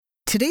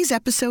Today's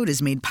episode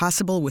is made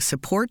possible with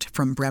support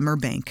from Bremer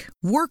Bank.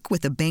 Work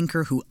with a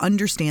banker who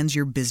understands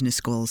your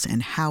business goals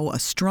and how a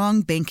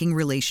strong banking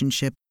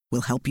relationship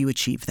will help you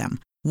achieve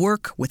them.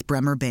 Work with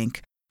Bremer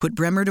Bank. Put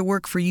Bremer to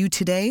work for you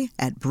today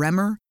at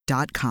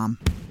bremer.com.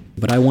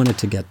 But I wanted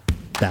to get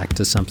back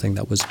to something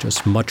that was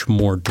just much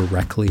more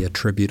directly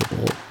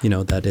attributable,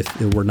 that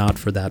if it were not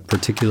for that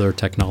particular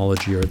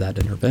technology or that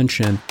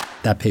intervention,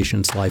 that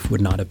patient's life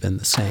would not have been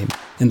the same.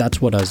 And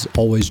that's what has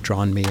always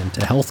drawn me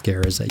into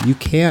healthcare, is that you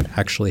can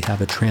actually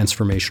have a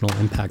transformational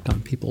impact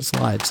on people's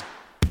lives.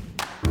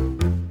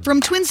 From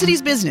Twin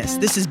Cities Business,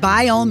 this is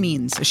By All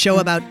Means, a show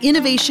about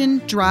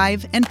innovation,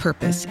 drive, and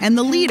purpose, and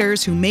the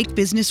leaders who make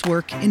business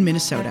work in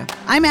Minnesota.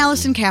 I'm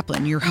Allison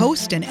Kaplan, your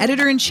host and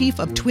editor-in-chief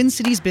of Twin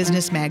Cities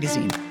Business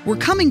magazine. We're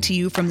coming to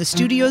you from the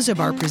studios of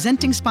our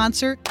presenting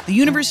sponsor, the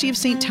University of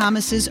St.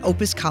 Thomas's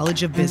Opus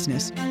College of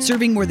Business,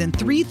 serving more than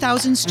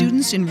 3,000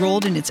 students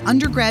enrolled in its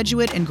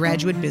undergraduate and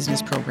graduate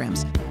business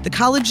programs. The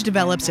college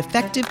develops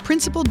effective,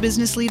 principled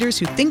business leaders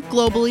who think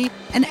globally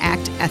and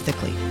act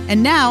ethically.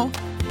 And now,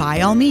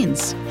 By All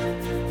Means.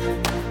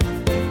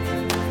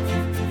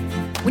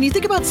 When you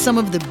think about some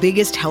of the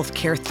biggest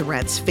healthcare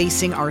threats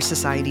facing our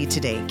society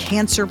today,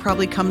 cancer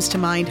probably comes to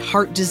mind,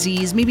 heart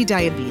disease, maybe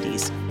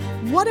diabetes.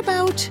 What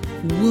about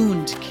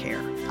wound care?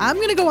 I'm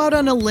going to go out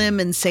on a limb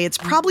and say it's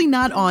probably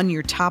not on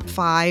your top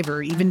 5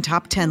 or even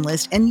top 10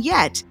 list, and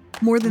yet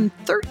more than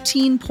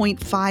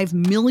 13.5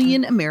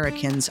 million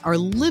Americans are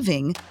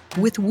living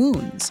with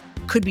wounds.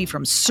 Could be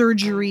from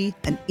surgery,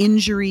 an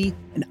injury,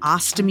 an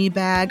ostomy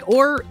bag,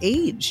 or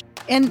age.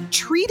 And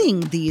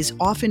treating these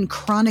often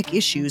chronic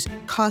issues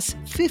costs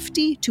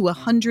 $50 to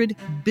 $100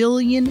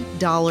 billion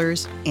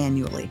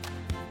annually.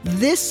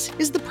 This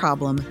is the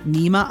problem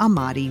Nima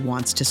Ahmadi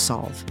wants to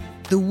solve.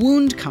 The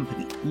Wound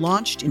Company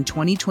launched in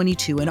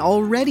 2022, and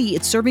already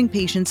it's serving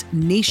patients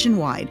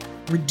nationwide,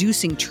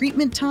 reducing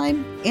treatment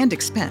time and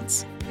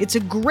expense. It's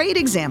a great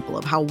example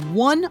of how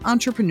one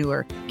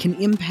entrepreneur can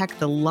impact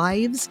the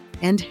lives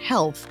and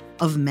health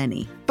of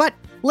many. But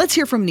let's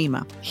hear from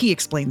Nima. He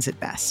explains it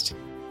best.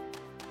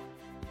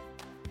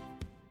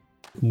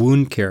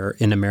 Wound care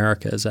in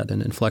America is at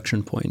an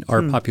inflection point.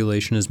 Our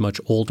population is much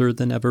older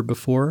than ever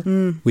before.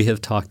 We have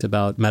talked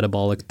about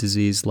metabolic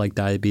disease like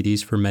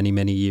diabetes for many,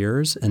 many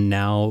years, and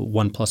now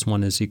 1 +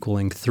 1 is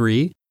equaling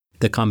 3.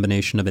 The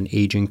combination of an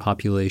aging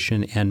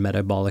population and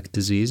metabolic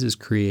disease is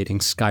creating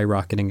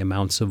skyrocketing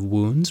amounts of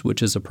wounds,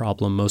 which is a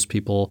problem most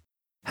people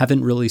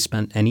haven't really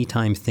spent any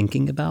time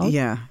thinking about.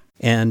 Yeah.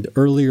 And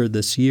earlier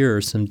this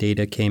year, some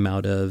data came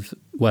out of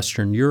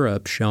Western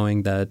Europe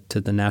showing that to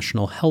the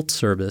National Health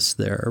Service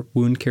there,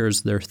 wound care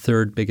is their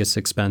 3rd biggest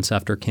expense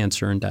after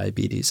cancer and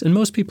diabetes. And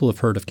most people have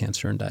heard of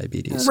cancer and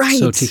diabetes. Right.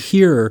 So to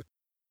hear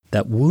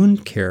that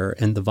wound care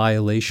and the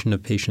violation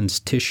of patients'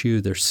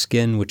 tissue, their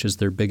skin, which is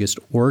their biggest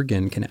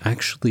organ, can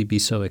actually be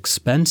so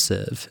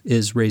expensive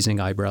is raising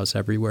eyebrows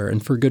everywhere,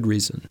 and for good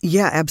reason.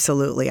 Yeah,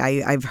 absolutely.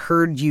 I've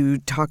heard you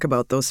talk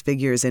about those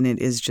figures, and it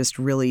is just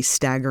really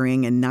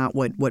staggering and not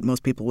what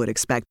most people would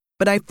expect.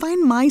 But I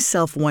find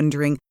myself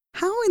wondering,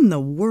 how in the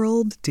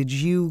world did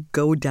you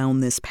go down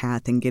this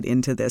path and get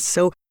into this?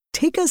 So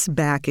take us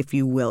back, if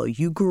you will.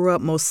 You grew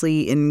up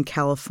mostly in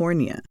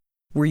California.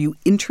 Were you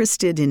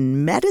interested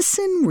in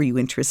medicine? Were you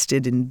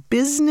interested in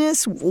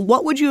business?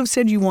 What would you have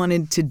said you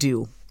wanted to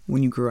do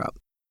when you grew up?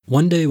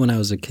 One day when I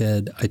was a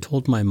kid, I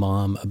told my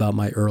mom about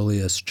my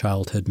earliest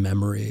childhood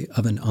memory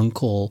of an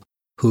uncle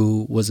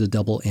who was a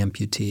double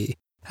amputee.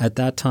 At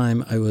that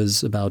time, I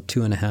was about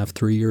 2.5,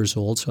 3 years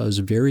old, so I was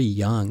very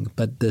young.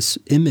 But this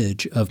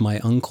image of my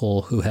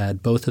uncle who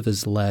had both of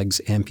his legs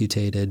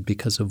amputated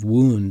because of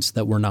wounds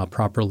that were not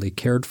properly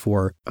cared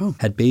for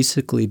had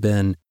basically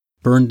been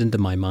burned into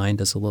my mind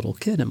as a little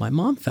kid. And my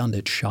mom found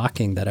it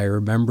shocking that I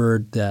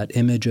remembered that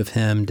image of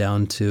him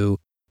down to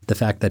the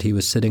fact that he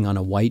was sitting on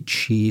a white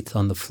sheath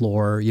on the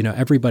floor.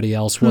 Everybody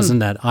else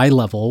wasn't at eye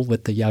level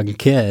with the young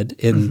kid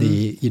in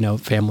the,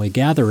 family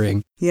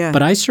gathering. Yeah.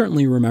 But I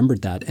certainly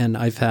remembered that. And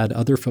I've had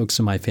other folks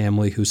in my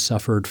family who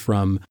suffered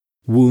from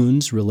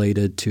wounds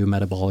related to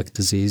metabolic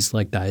disease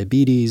like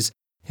diabetes.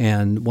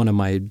 And one of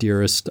my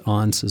dearest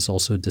aunts is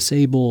also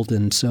disabled.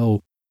 And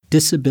so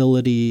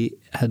disability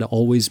had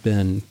always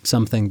been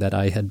something that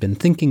I had been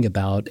thinking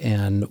about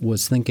and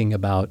was thinking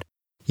about,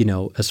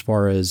 as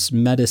far as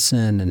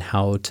medicine and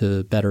how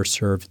to better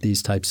serve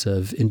these types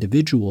of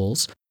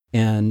individuals.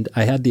 And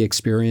I had the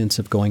experience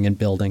of going and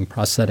building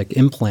prosthetic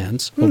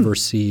implants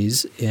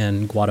overseas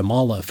in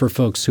Guatemala for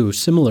folks who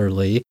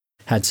similarly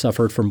had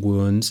suffered from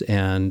wounds,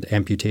 and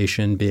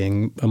amputation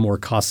being a more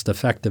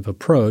cost-effective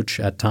approach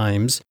at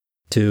times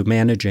to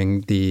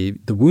managing the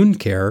wound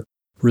care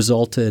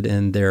resulted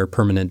in their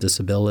permanent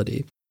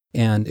disability.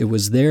 And it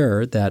was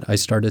there that I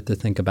started to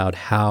think about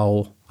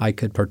how I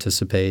could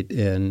participate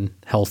in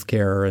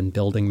healthcare and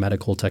building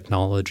medical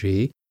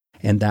technology.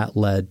 And that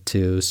led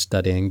to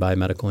studying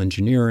biomedical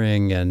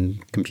engineering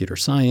and computer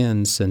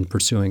science and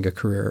pursuing a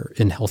career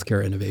in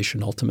healthcare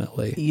innovation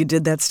ultimately. You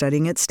did that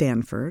studying at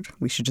Stanford.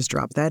 We should just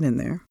drop that in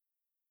there.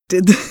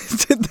 Did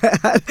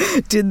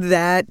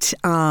that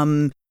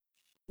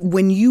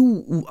when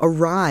you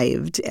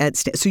arrived at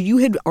so you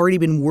had already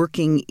been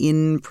working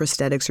in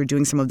prosthetics or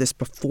doing some of this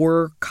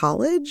before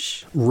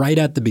college? Right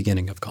at the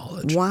beginning of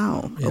college.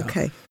 Wow. Yeah.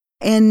 Okay.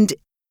 And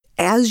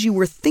as you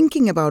were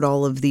thinking about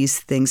all of these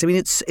things, I mean,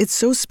 it's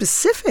so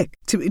specific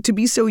to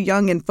be so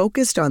young and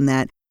focused on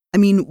that. I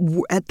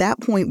mean, at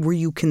that point, were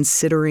you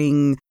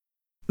considering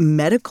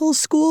medical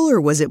school, or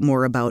was it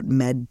more about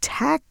med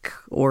tech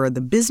or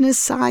the business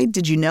side?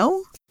 Did you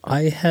know?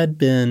 I had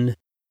been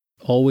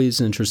always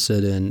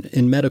interested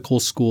in medical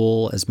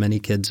school, as many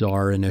kids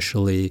are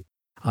initially.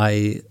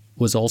 I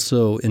was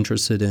also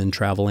interested in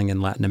traveling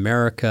in Latin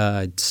America.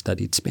 I'd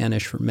studied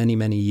Spanish for many,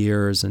 many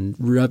years and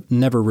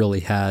never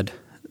really had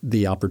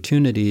the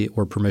opportunity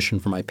or permission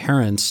from my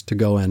parents to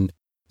go and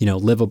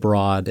live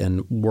abroad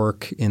and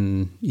work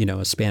in,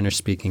 a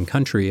Spanish-speaking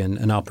country. And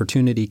an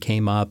opportunity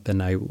came up,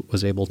 and I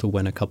was able to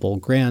win a couple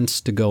grants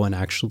to go and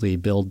actually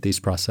build these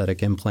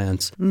prosthetic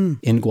implants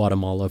in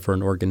Guatemala for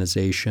an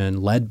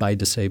organization led by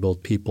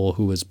disabled people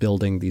who was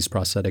building these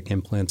prosthetic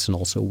implants and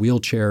also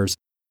wheelchairs.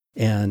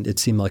 And it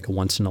seemed like a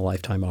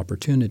once-in-a-lifetime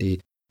opportunity.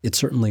 It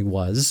certainly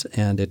was,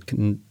 and it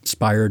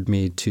inspired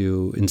me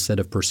to, instead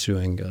of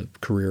pursuing a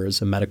career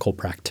as a medical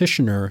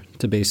practitioner,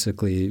 to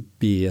basically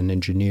be an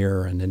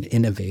engineer and an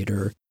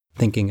innovator,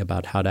 thinking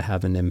about how to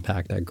have an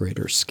impact at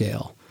greater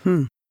scale.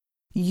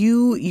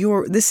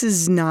 This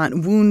is not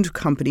Wound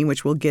Company,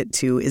 which we'll get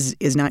to,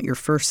 is not your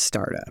first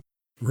startup.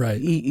 Right.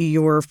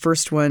 Your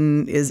first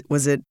one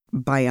was it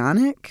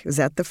Bionic? Is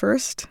that the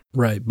first?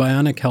 Right.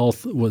 Bionic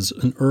Health was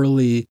an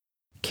early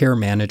care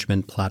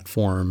management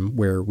platform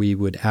where we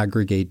would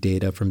aggregate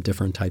data from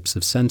different types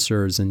of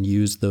sensors and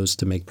use those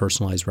to make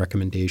personalized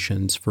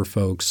recommendations for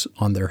folks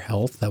on their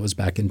health. That was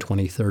back in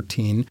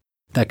 2013.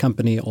 That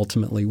company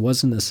ultimately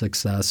wasn't a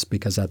success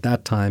because at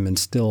that time, and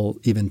still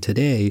even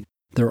today,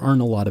 there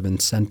aren't a lot of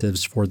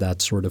incentives for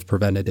that sort of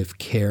preventative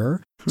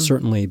care.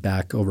 Certainly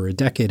back over a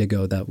decade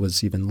ago, that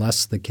was even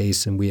less the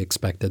case, and we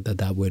expected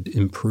that would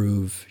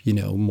improve,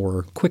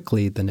 more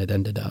quickly than it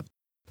ended up.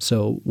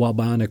 So while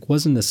Bionic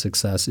wasn't a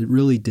success, it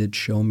really did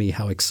show me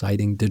how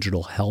exciting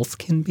digital health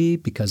can be,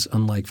 because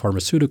unlike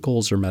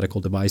pharmaceuticals or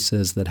medical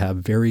devices that have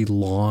very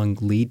long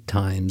lead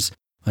times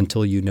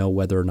until you know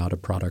whether or not a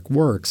product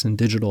works, in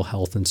digital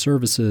health and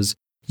services,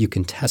 you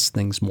can test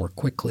things more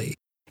quickly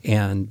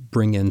and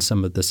bring in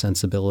some of the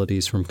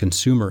sensibilities from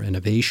consumer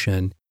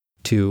innovation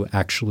to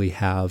actually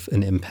have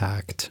an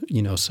impact,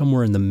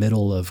 somewhere in the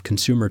middle of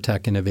consumer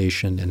tech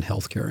innovation and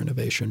healthcare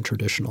innovation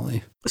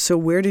traditionally. So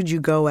where did you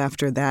go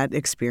after that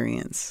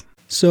experience?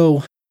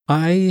 So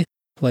I,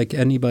 like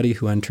anybody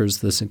who enters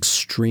this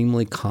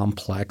extremely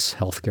complex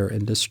healthcare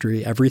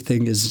industry,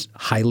 everything is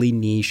highly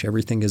niche.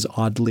 Everything is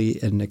oddly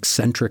and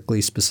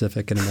eccentrically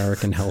specific in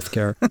American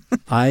healthcare.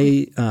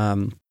 I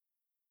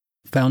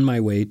found my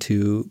way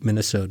to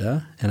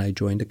Minnesota, and I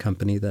joined a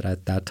company that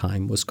at that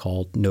time was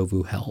called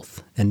Novu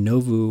Health. And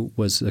Novu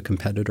was a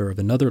competitor of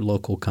another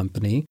local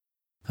company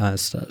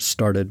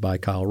started by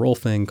Kyle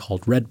Rolfing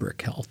called Red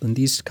Brick Health. And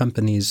these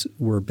companies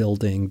were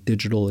building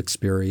digital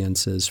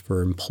experiences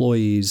for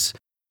employees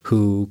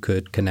who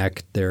could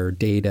connect their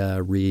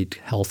data, read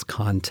health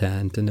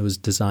content, and it was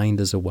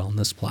designed as a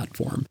wellness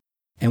platform.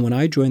 And when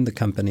I joined the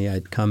company,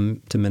 I'd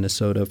come to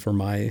Minnesota for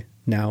my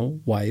now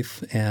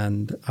wife,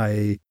 and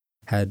I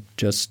had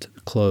just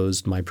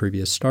closed my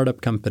previous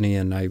startup company,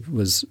 and I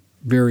was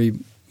very,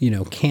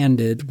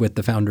 candid with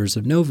the founders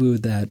of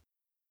Novu that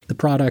the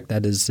product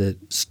that as it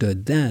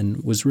stood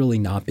then was really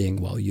not being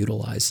well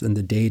utilized. And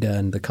the data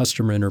and the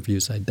customer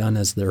interviews I'd done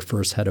as their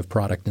first head of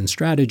product and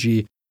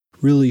strategy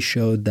really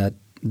showed that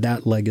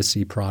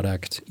legacy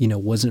product,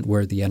 wasn't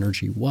where the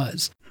energy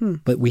was.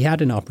 But we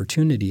had an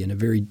opportunity in a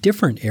very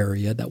different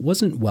area that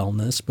wasn't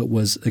wellness, but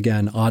was,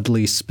 again,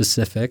 oddly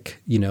specific,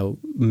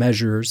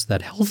 measures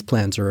that health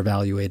plans are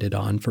evaluated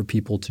on for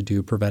people to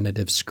do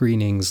preventative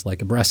screenings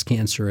like a breast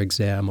cancer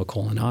exam, a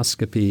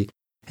colonoscopy.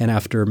 And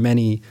after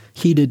many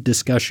heated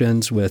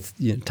discussions with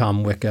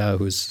Tom Wicca,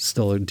 who's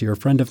still a dear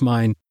friend of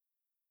mine,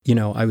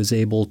 I was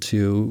able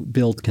to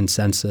build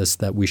consensus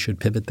that we should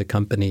pivot the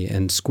company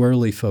and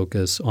squarely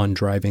focus on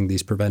driving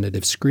these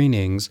preventative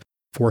screenings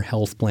for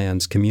health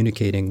plans,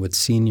 communicating with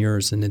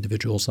seniors and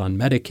individuals on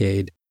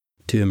Medicaid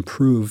to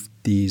improve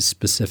these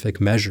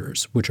specific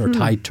measures, which are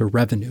tied to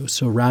revenue.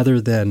 So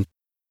rather than,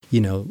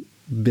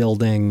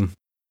 building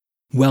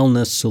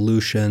wellness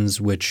solutions,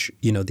 which,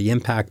 the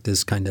impact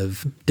is kind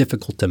of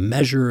difficult to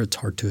measure, it's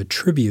hard to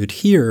attribute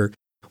here,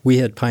 we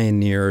had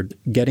pioneered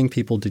getting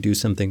people to do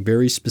something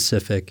very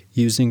specific,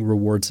 using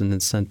rewards and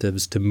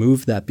incentives to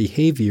move that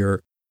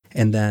behavior,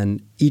 and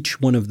then each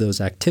one of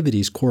those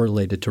activities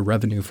correlated to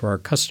revenue for our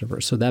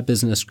customers. So that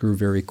business grew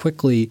very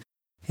quickly,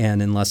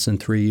 and in less than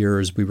 3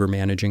 years, we were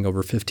managing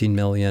over 15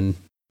 million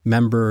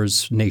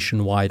members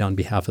nationwide on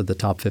behalf of the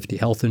top 50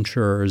 health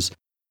insurers.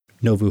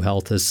 Novu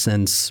Health has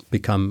since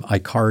become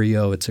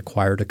Icario. It's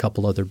acquired a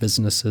couple other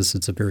businesses.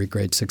 It's a very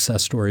great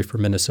success story for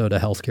Minnesota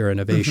healthcare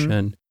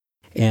innovation.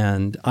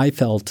 And I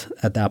felt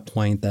at that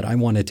point that I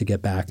wanted to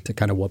get back to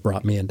kind of what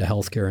brought me into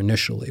healthcare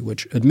initially,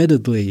 which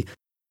admittedly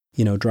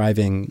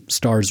driving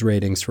stars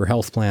ratings for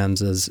health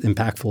plans, as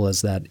impactful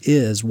as that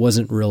is,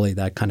 wasn't really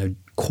that kind of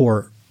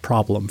core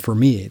problem for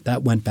me.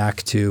 That went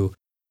back to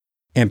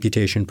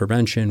amputation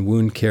prevention,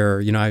 wound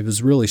care. I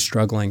was really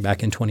struggling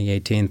back in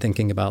 2018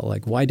 thinking about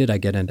why did I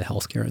get into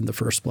healthcare in the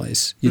first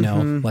place?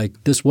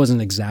 This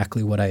wasn't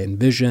exactly what I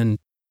envisioned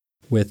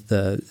with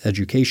the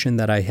education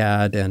that I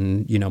had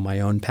and, my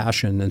own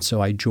passion. And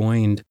so I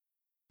joined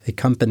a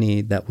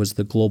company that was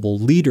the global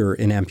leader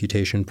in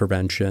amputation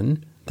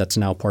prevention that's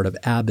now part of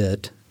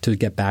Abbott to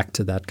get back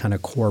to that kind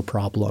of core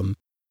problem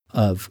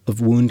of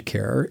wound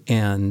care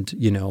and,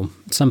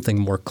 something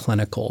more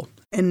clinical.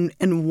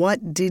 And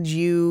what did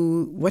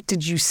you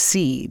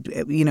see,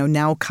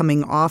 now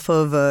coming off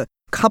of a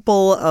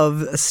couple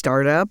of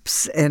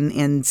startups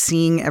and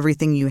seeing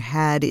everything you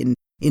had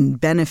in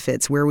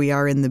benefits, where we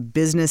are in the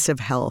business of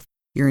health,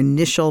 your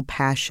initial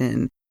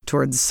passion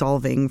towards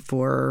solving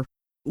for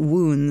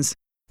wounds,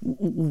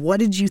 what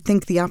did you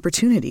think the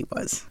opportunity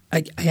was?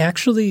 I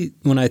actually,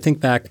 when I think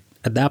back,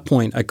 at that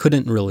point, I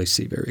couldn't really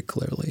see very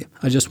clearly.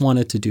 I just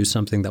wanted to do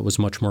something that was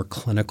much more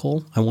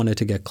clinical. I wanted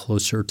to get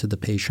closer to the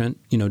patient.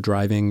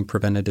 Driving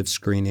preventative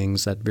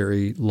screenings at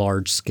very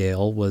large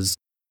scale was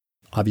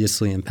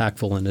obviously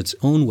impactful in its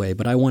own way,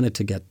 but I wanted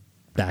to get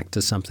back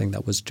to something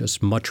that was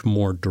just much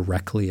more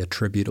directly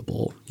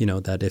attributable,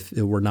 that if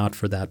it were not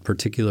for that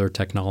particular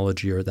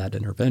technology or that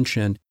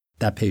intervention,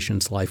 that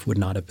patient's life would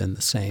not have been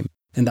the same.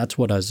 And that's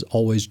what has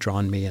always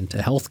drawn me into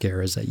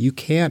healthcare, is that you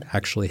can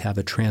actually have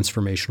a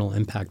transformational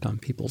impact on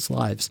people's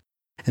lives.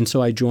 And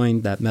so I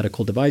joined that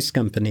medical device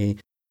company,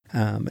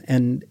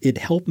 and it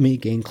helped me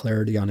gain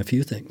clarity on a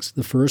few things.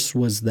 The first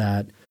was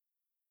that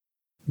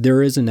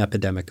there is an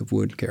epidemic of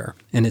wound care,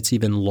 and it's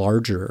even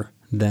larger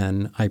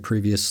than I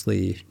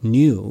previously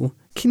knew.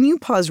 Can you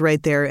pause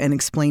right there and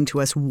explain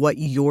to us what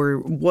do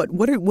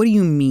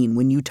you mean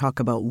when you talk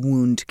about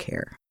wound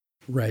care?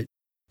 Right.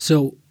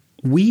 So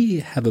we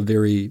have a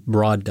very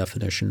broad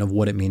definition of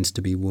what it means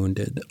to be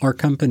wounded. Our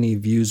company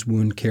views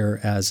wound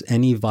care as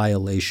any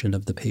violation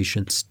of the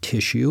patient's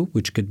tissue,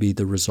 which could be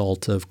the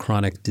result of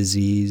chronic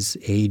disease,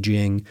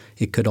 aging.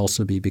 It could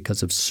also be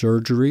because of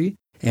surgery,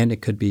 and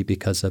it could be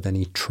because of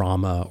any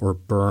trauma or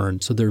burn.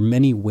 So there are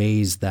many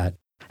ways that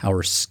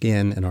our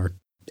skin and our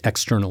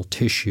external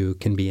tissue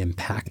can be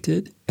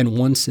impacted. And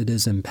once it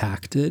is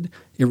impacted,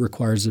 it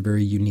requires a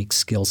very unique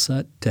skill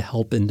set to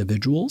help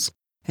individuals.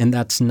 And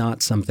that's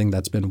not something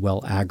that's been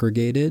well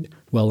aggregated,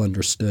 well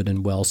understood,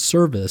 and well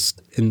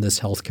serviced in this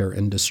healthcare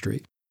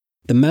industry.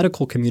 The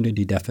medical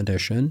community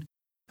definition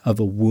of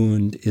a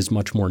wound is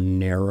much more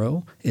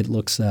narrow. It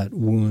looks at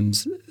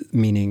wounds,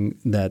 meaning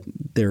that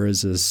there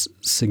is a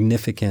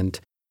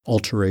significant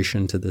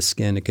alteration to the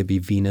skin. It could be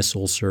venous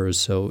ulcers,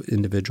 so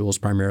individuals,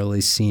 primarily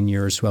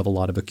seniors, who have a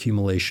lot of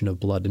accumulation of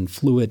blood and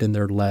fluid in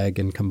their leg,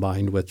 and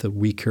combined with a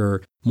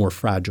weaker, more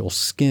fragile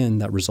skin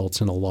that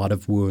results in a lot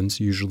of wounds,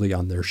 usually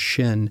on their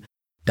shin.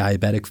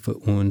 Diabetic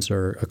foot wounds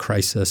are a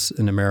crisis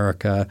in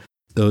America.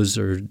 Those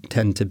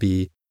tend to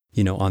be,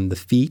 on the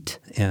feet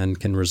and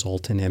can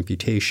result in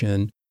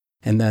amputation.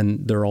 And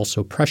then there are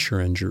also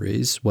pressure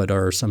injuries, what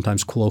are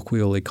sometimes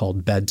colloquially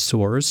called bed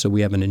sores. So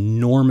we have an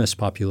enormous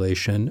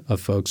population of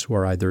folks who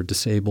are either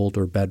disabled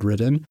or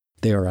bedridden.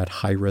 They are at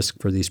high risk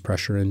for these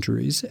pressure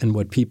injuries. And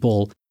what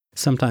people,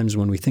 sometimes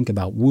when we think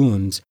about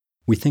wounds,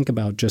 we think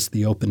about just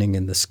the opening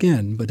in the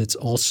skin, but it's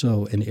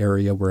also an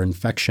area where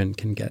infection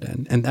can get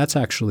in. And that's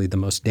actually the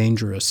most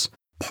dangerous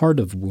part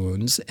of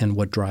wounds and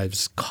what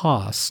drives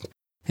cost.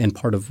 And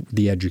part of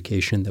the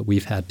education that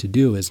we've had to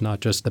do is not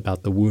just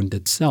about the wound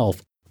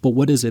itself, but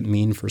what does it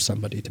mean for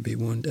somebody to be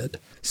wounded?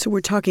 So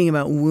we're talking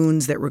about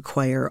wounds that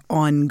require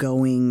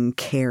ongoing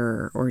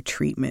care or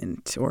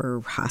treatment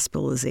or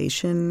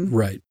hospitalization?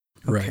 Right,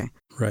 okay.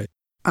 right.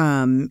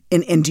 And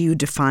do you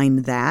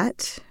define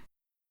that?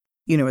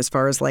 As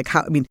far as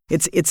how,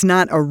 it's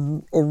not a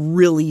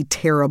really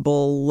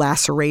terrible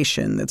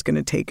laceration that's going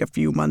to take a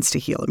few months to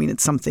heal.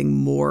 It's something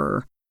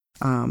more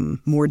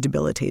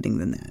debilitating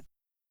than that.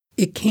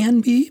 It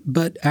can be,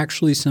 but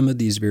actually some of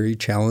these very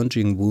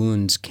challenging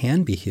wounds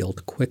can be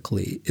healed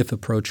quickly if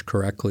approached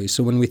correctly.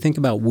 So when we think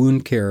about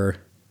wound care,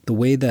 the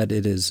way that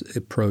it is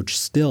approached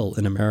still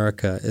in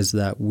America is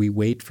that we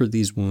wait for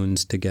these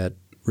wounds to get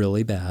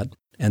really bad,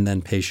 and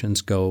then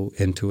patients go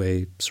into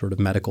a sort of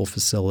medical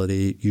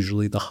facility,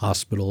 usually the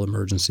hospital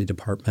emergency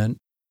department.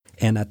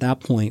 And at that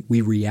point, we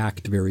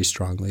react very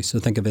strongly. So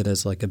think of it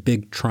as like a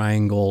big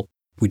triangle.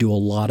 We do a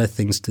lot of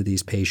things to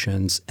these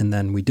patients, and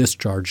then we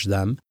discharge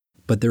them.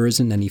 But there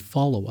isn't any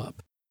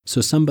follow-up.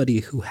 So somebody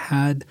who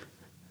had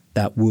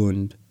that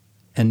wound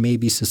and may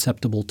be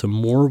susceptible to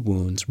more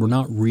wounds, we're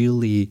not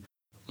really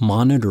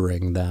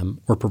monitoring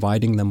them or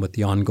providing them with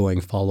the ongoing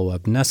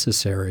follow-up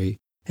necessary.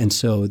 And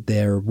so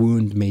their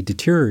wound may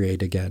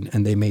deteriorate again,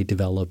 and they may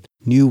develop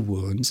new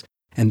wounds.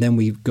 And then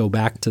we go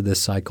back to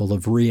this cycle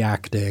of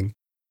reacting,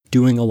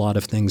 doing a lot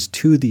of things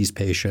to these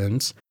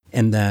patients.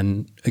 And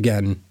then,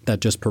 again, that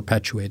just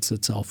perpetuates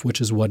itself,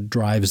 which is what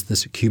drives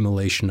this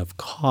accumulation of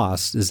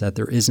cost, is that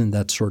there isn't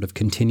that sort of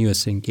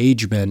continuous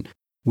engagement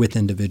with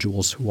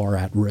individuals who are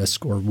at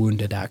risk or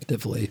wounded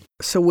actively.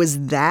 So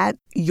was that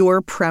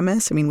your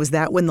premise? I mean, was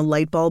that when the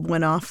light bulb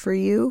went off for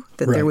you,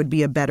 that there would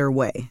be a better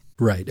way?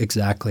 Right,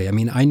 exactly. I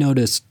mean, I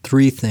noticed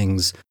three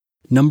things.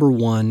 Number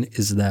one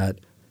is that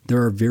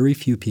there are very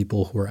few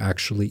people who are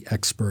actually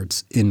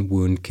experts in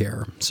wound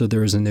care. So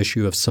there is an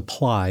issue of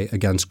supply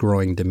against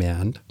growing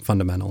demand,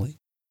 fundamentally.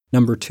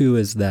 Number two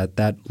is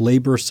that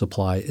labor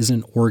supply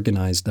isn't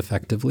organized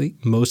effectively.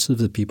 Most of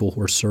the people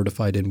who are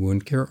certified in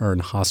wound care are in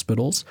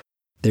hospitals.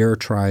 They're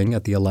trying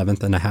at the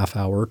 11th and a half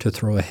hour to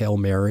throw a Hail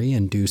Mary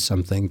and do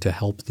something to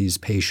help these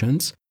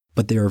patients,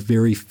 but they are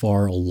very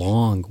far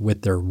along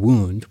with their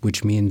wound,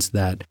 which means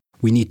that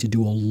we need to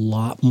do a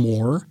lot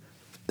more.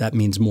 That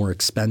means more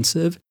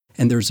expensive,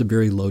 and there's a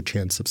very low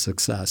chance of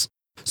success.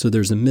 So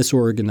there's a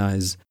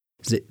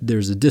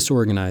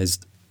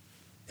disorganized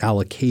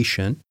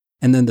allocation.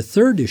 And then the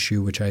third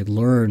issue, which I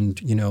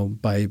learned,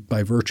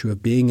 by virtue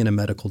of being in a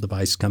medical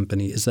device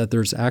company, is that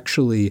there's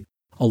actually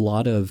a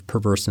lot of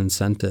perverse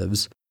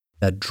incentives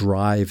that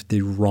drive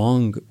the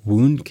wrong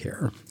wound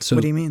care. So,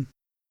 what do you mean?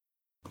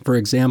 For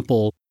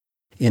example,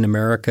 in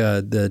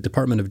America, the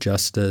Department of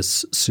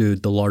Justice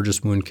sued the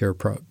largest wound care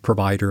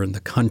provider in the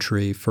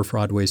country for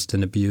fraud, waste,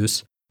 and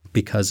abuse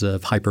because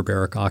of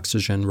hyperbaric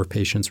oxygen, where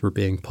patients were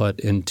being put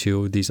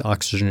into these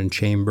oxygen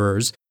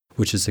chambers,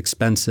 which is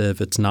expensive.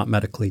 It's not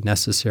medically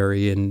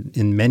necessary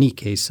in many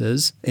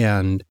cases.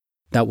 And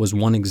that was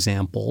one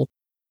example.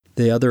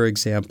 The other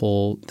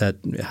example that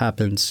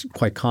happens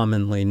quite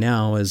commonly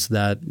now is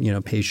that,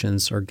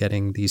 patients are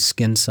getting these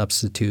skin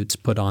substitutes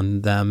put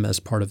on them as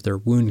part of their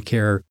wound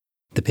care.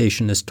 The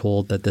patient is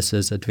told that this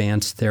is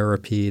advanced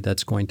therapy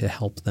that's going to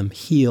help them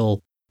heal.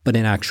 But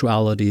in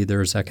actuality,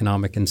 there's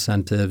economic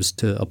incentives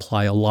to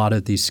apply a lot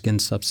of these skin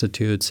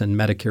substitutes, and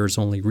Medicare has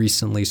only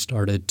recently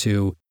started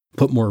to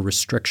put more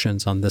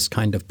restrictions on this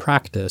kind of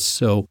practice.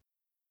 So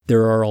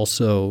there are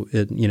also,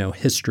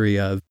 history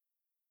of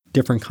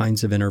different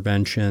kinds of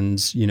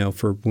interventions,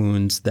 for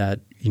wounds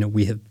that,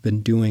 we have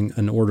been doing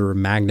an order of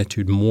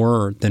magnitude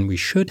more than we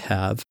should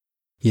have,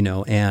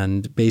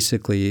 and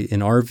basically,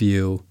 in our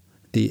view,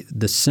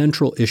 the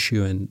central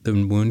issue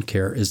in wound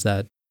care is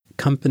that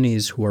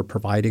companies who are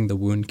providing the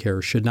wound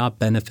care should not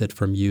benefit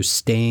from you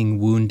staying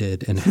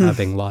wounded and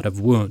having a lot of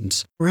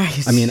wounds.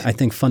 Right. I mean, I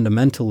think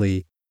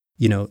fundamentally,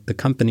 the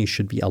company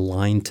should be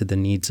aligned to the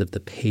needs of the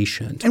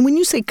patient. And when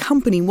you say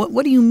company,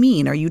 what do you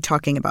mean? Are you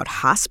talking about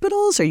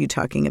hospitals? Are you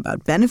talking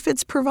about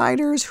benefits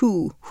providers?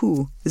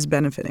 Who is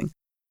benefiting?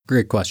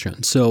 Great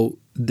question. So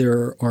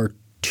there are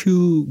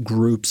two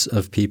groups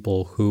of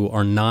people who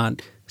are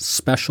not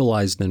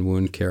specialized in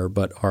wound care,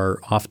 but are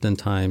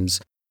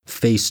oftentimes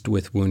faced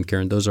with wound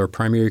care. And those are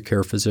primary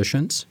care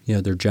physicians.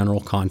 They're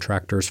general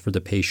contractors for the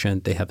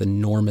patient. They have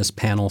enormous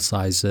panel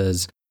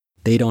sizes.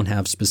 They don't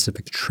have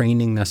specific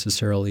training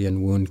necessarily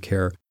in wound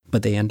care,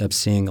 but they end up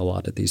seeing a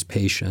lot of these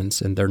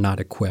patients, and they're not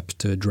equipped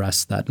to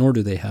address that, nor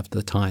do they have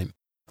the time.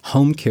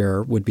 Home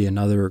care would be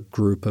another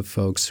group of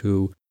folks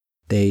who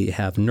they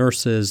have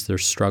nurses, they're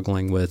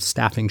struggling with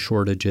staffing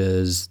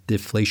shortages,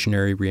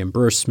 deflationary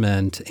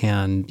reimbursement,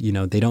 and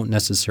they don't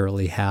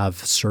necessarily have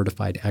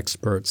certified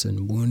experts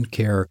in wound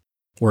care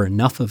or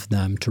enough of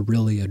them to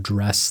really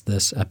address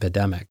this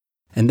epidemic.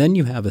 And then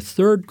you have a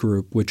third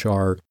group, which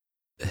are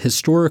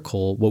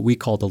historical, what we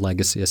call the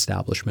legacy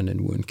establishment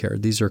in wound care.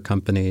 These are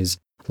companies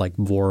like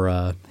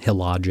Vora,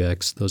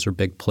 Hillogix, those are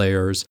big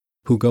players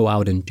who go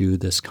out and do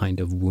this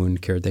kind of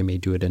wound care. They may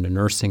do it in a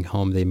nursing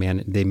home. They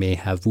may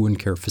have wound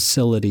care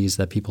facilities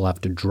that people have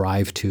to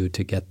drive to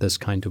get this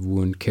kind of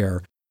wound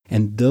care.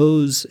 And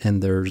those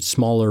and their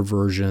smaller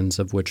versions,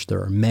 of which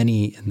there are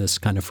many in this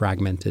kind of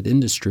fragmented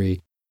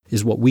industry,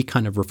 is what we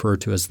kind of refer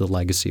to as the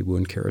legacy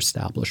wound care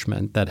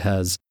establishment that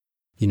has,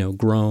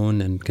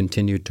 grown and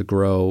continued to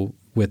grow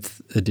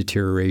with a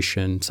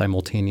deterioration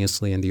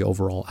simultaneously in the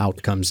overall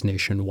outcomes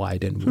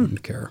nationwide in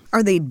wound care.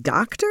 Are they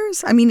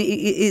doctors? I mean,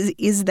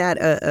 is that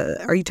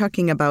are you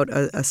talking about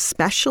a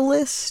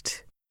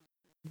specialist?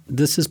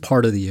 This is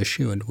part of the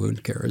issue in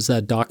wound care, is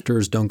that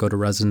doctors don't go to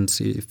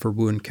residency for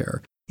wound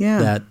care. Yeah.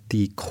 That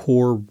the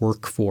core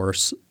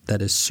workforce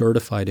that is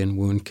certified in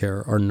wound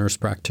care are nurse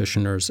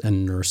practitioners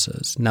and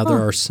nurses. Now,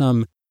 there are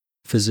some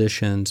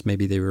physicians,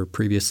 maybe they were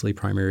previously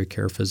primary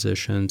care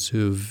physicians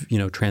who've,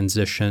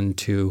 transitioned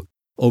to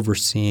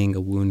overseeing a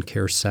wound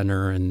care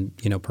center and,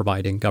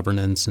 providing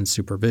governance and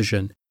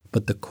supervision.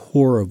 But the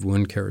core of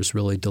wound care is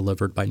really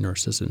delivered by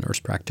nurses and nurse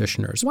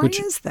practitioners. Why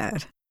is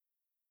that?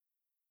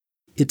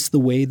 It's the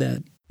way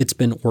that it's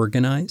been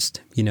organized.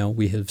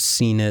 We have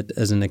seen it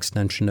as an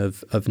extension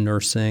of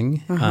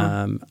nursing.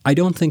 I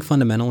don't think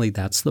fundamentally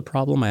that's the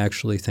problem. I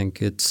actually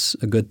think it's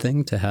a good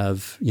thing to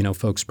have,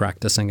 folks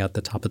practicing at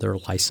the top of their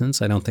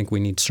license. I don't think we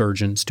need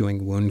surgeons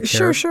doing wound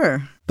care.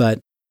 Sure. But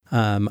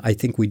I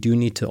think we do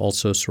need to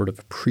also sort of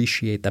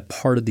appreciate that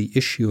part of the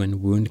issue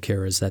in wound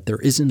care is that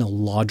there isn't a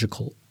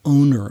logical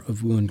owner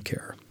of wound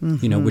care,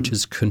 which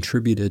has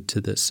contributed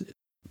to this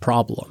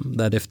problem,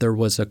 that if there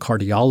was a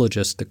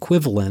cardiologist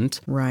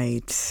equivalent,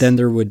 right, then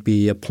there would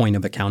be a point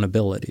of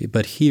accountability.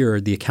 But here,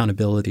 the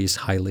accountability is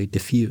highly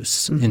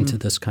diffuse into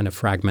this kind of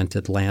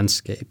fragmented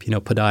landscape.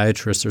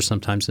 Podiatrists are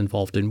sometimes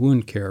involved in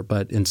wound care,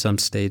 but in some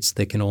states,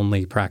 they can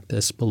only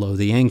practice below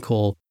the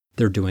ankle.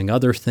 They're doing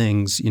other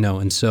things,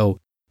 and so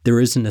there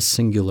isn't a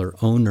singular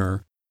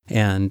owner.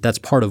 And that's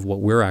part of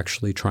what we're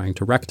actually trying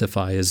to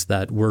rectify, is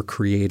that we're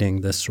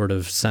creating this sort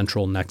of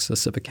central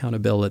nexus of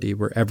accountability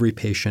where every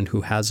patient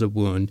who has a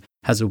wound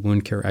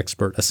care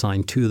expert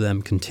assigned to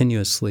them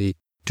continuously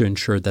to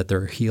ensure that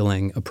they're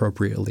healing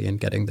appropriately and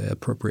getting the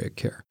appropriate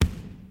care.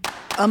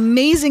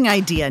 Amazing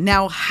idea.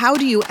 Now, how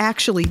do you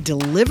actually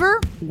deliver?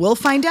 We'll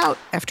find out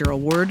after a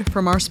word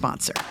from our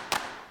sponsor.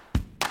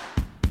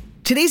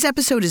 Today's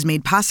episode is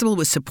made possible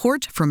with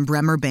support from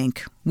Bremer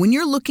Bank. When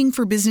you're looking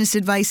for business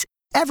advice,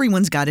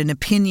 everyone's got an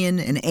opinion,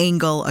 an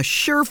angle, a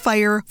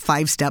surefire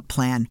 5-step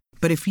plan.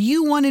 But if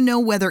you want to know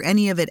whether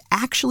any of it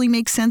actually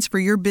makes sense for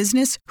your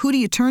business, who do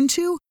you turn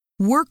to?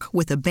 Work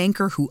with a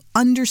banker who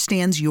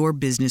understands your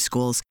business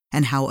goals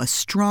and how a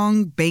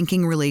strong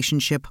banking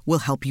relationship will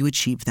help you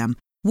achieve them.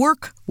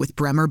 Work with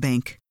Bremer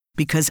Bank,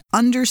 because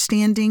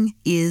understanding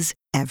is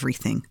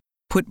everything.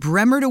 Put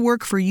Bremer to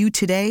work for you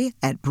today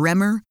at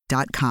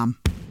bremer.com.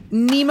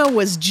 Nima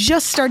was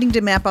just starting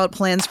to map out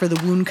plans for the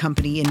wound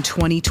company in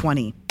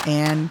 2020.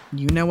 And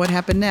you know what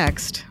happened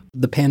next.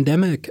 The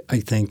pandemic, I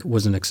think,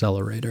 was an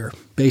accelerator.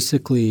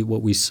 Basically,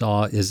 what we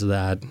saw is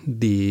that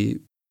the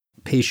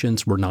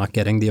patients were not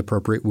getting the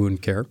appropriate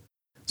wound care.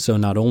 So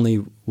not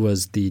only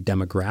was the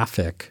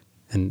demographic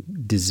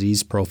and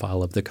disease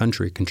profile of the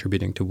country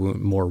contributing to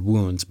more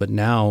wounds, but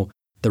now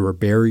there were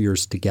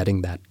barriers to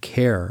getting that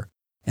care.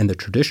 And the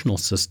traditional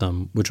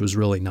system, which was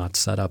really not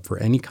set up for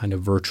any kind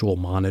of virtual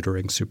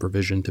monitoring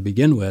supervision to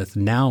begin with,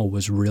 now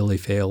was really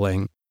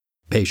failing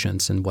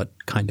patients and what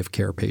kind of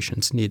care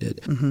patients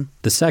needed.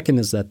 The second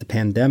is that the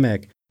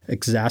pandemic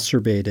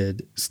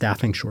exacerbated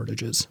staffing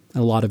shortages,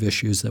 a lot of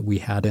issues that we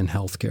had in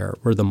healthcare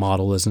where the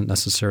model isn't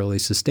necessarily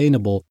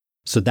sustainable.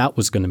 So that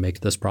was going to make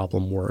this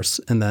problem worse.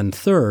 And then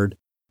third,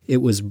 it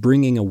was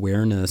bringing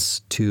awareness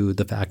to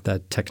the fact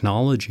that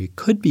technology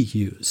could be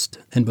used.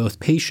 And both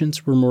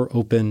patients were more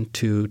open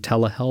to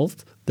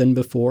telehealth than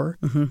before,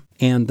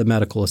 and the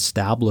medical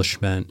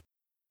establishment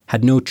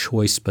had no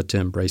choice but to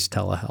embrace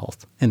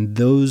telehealth. And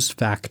those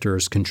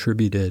factors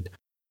contributed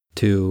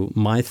to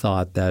my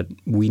thought that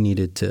we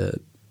needed to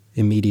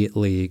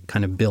immediately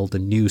kind of build a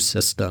new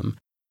system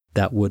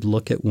that would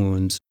look at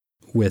wounds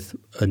with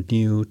a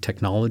new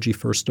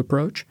technology-first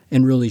approach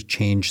and really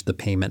change the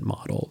payment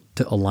model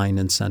to align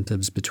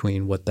incentives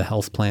between what the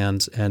health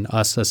plans and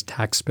us as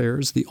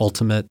taxpayers, the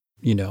ultimate,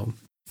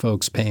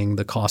 folks paying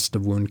the cost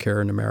of wound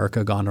care in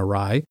America gone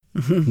awry,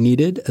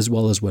 needed, as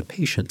well as what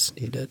patients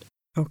needed.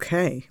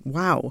 Okay.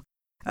 Wow.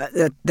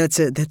 That's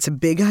a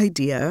big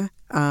idea.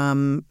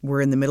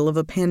 We're in the middle of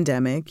a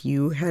pandemic.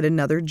 You had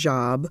another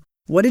job.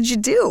 What did you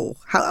do?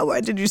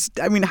 How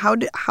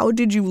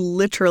did you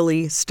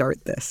literally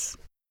start this?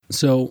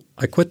 So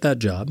I quit that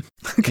job,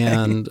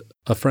 and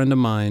a friend of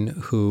mine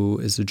who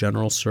is a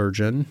general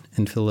surgeon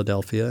in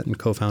Philadelphia and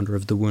co-founder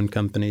of the wound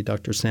company,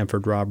 Dr.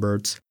 Sanford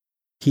Roberts,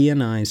 he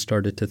and I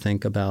started to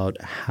think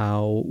about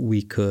how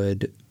we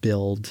could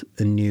build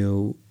a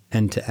new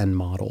end-to-end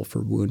model for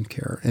wound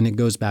care. And it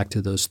goes back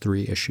to those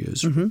three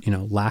issues,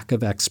 lack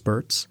of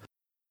experts,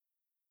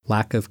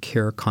 lack of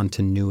care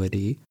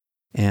continuity,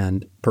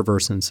 and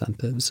perverse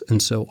incentives.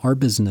 And so our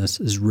business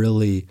is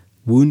really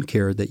wound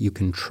care that you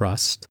can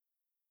trust,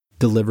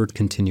 delivered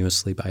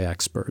continuously by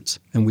experts.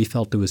 And we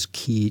felt it was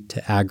key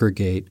to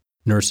aggregate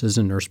nurses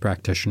and nurse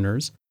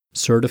practitioners,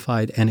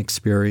 certified and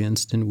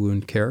experienced in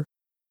wound care,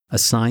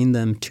 assign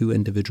them to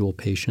individual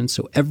patients.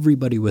 So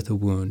everybody with a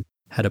wound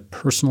had a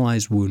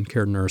personalized wound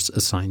care nurse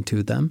assigned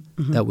to them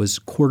that was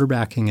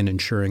quarterbacking and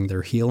ensuring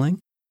their healing,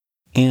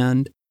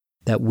 and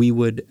that we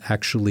would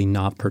actually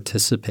not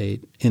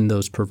participate in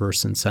those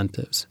perverse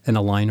incentives and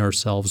align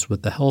ourselves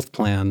with the health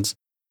plans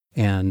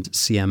and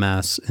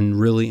CMS and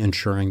really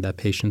ensuring that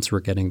patients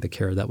were getting the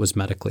care that was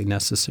medically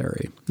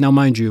necessary. Now,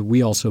 mind you,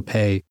 we also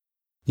pay,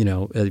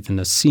 even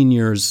as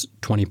seniors,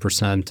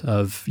 20%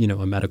 of,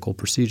 a medical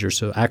procedure.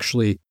 So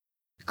actually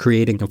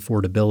creating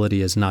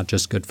affordability is not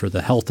just good for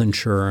the health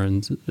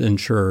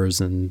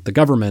insurers and the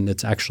government.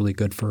 It's actually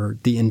good for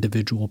the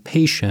individual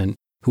patient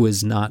who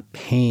is not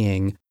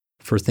paying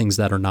for things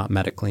that are not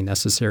medically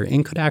necessary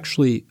and could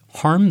actually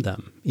harm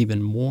them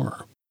even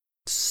more.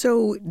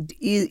 So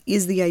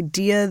is the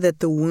idea that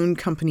the wound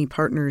company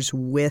partners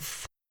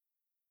with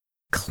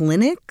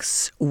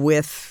clinics,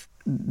 with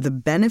the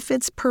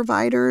benefits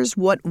providers?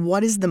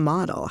 What is the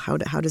model? How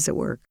does it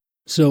work?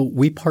 So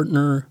we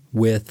partner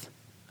with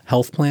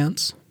health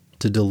plans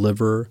to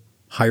deliver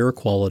higher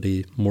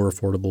quality, more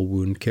affordable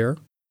wound care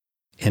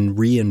and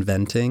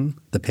reinventing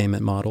the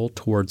payment model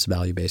towards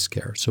value-based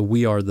care. So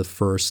we are the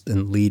first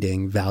and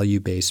leading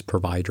value-based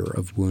provider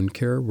of wound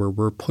care where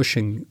we're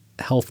pushing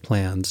health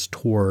plans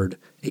toward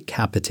a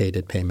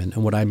capitated payment.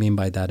 And what I mean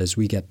by that is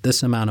we get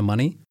this amount of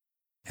money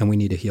and we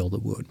need to heal the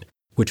wound.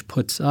 which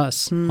puts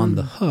us on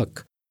the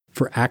hook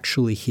for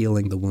actually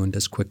healing the wound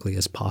as quickly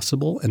as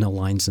possible and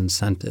aligns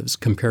incentives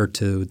compared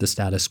to the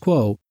status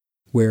quo,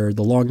 where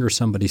the longer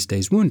somebody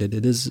stays wounded,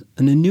 it is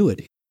an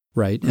annuity,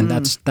 right? And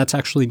that's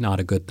actually not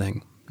a good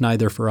thing,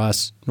 neither for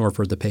us nor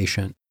for the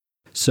patient.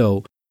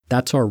 So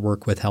that's our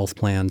work with health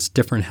plans.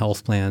 Different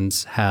health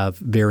plans have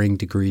varying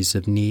degrees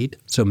of need.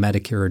 So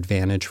Medicare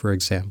Advantage, for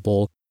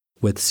example,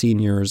 with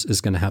seniors is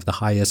going to have the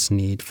highest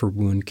need for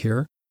wound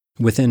care.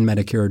 Within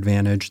Medicare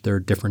Advantage, there are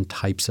different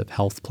types of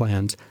health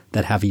plans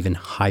that have even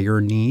higher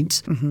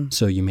needs.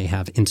 So you may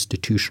have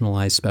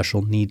institutionalized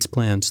special needs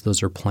plans.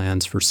 Those are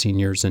plans for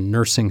seniors in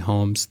nursing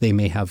homes. They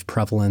may have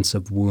prevalence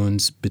of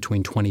wounds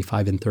between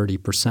 25 and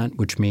 30%,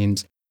 which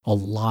means a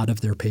lot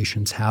of their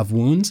patients have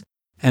wounds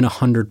and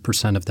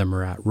 100% of them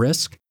are at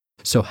risk.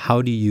 So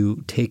how do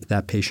you take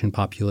that patient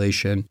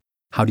population?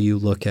 How do you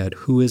look at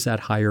who is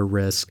at higher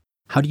risk?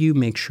 How do you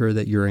make sure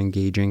that you're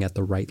engaging at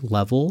the right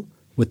level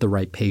with the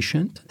right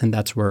patient? And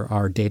that's where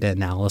our data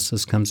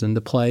analysis comes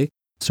into play.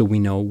 So we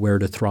know where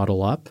to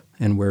throttle up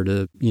and where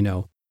to,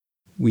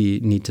 we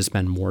need to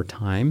spend more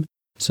time.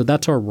 So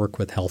that's our work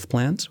with health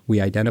plans.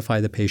 We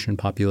identify the patient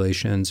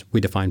populations.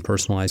 We define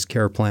personalized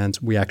care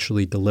plans. We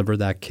actually deliver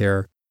that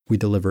care. We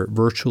deliver it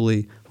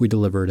virtually. We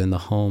deliver it in the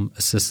home,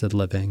 assisted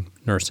living,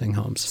 nursing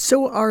homes.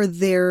 So are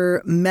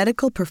there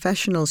medical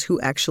professionals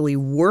who actually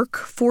work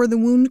for the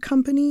wound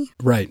company?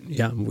 Right.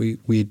 Yeah. We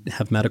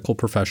have medical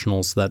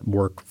professionals that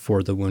work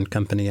for the wound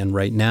company. And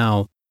right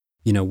now,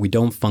 we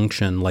don't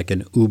function like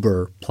an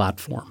Uber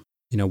platform.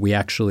 We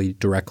actually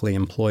directly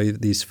employ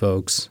these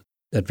folks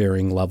at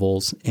varying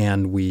levels,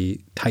 and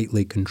we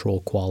tightly control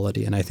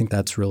quality. And I think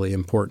that's really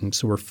important.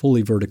 So we're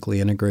fully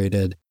vertically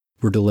integrated.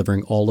 We're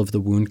delivering all of the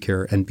wound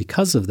care. And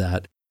because of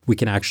that, we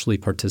can actually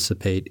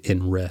participate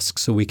in risk.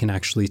 So we can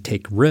actually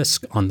take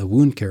risk on the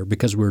wound care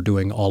because we're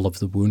doing all of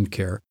the wound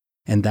care.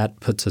 And that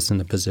puts us in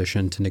a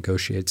position to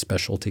negotiate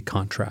specialty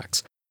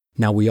contracts.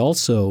 Now, we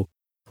also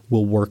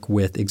will work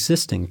with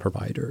existing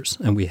providers.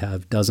 And we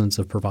have dozens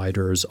of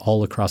providers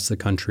all across the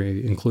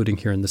country, including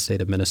here in the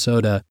state of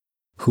Minnesota,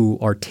 who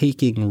are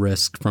taking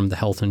risk from the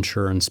health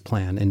insurance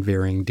plan in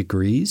varying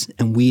degrees.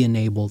 And we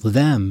enable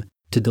them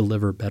to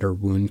deliver better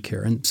wound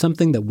care. And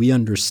something that we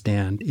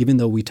understand, even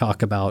though we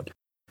talk about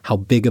how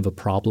big of a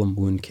problem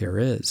wound care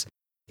is,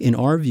 in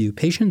our view,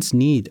 patients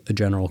need a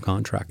general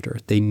contractor.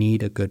 They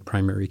need a good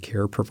primary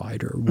care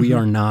provider. We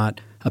are not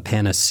a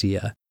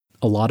panacea.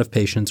 A lot of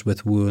patients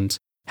with wounds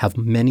have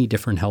many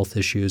different health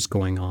issues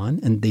going on,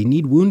 and they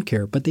need wound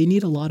care, but they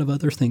need a lot of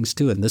other things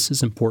too. And this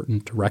is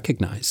important to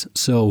recognize.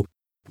 So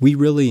we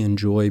really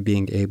enjoy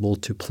being able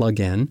to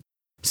plug in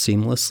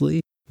seamlessly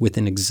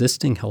within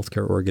existing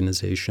healthcare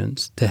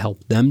organizations to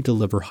help them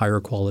deliver higher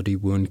quality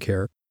wound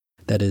care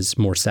that is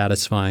more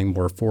satisfying,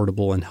 more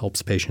affordable, and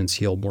helps patients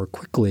heal more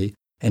quickly.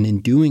 And in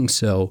doing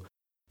so,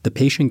 the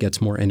patient gets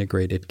more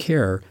integrated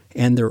care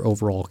and their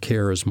overall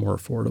care is more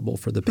affordable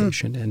for the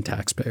patient and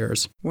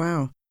taxpayers.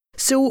 Wow.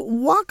 So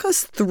walk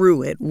us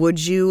through it.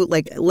 Would you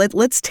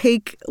let's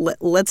take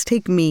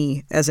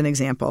me as an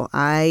example.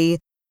 I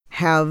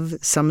have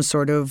some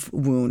sort of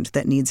wound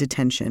that needs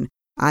attention.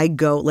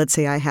 Let's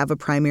say I have a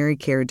primary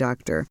care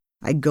doctor.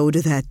 I go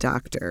to that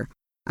doctor.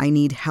 I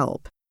need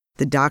help.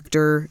 The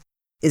doctor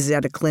is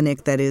at a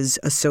clinic that is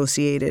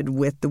associated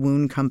with the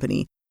wound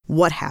company.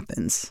 What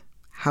happens?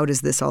 How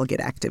does this all get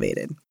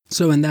activated?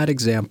 So in that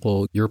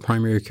example, your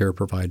primary care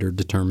provider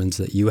determines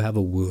that you have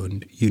a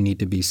wound. You need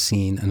to be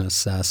seen and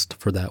assessed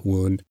for that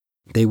wound.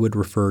 They would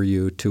refer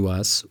you to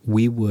us.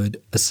 We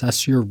would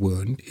assess your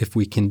wound. If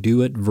we can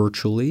do it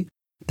virtually,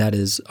 that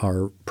is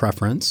our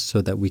preference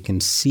so that we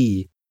can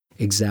see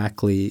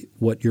exactly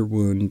what your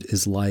wound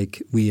is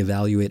like. We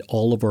evaluate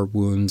all of our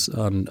wounds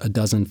on a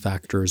dozen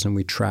factors, and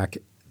we track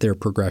their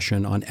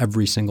progression on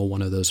every single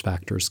one of those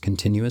factors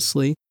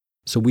continuously.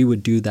 So we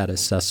would do that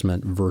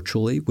assessment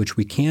virtually, which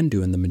we can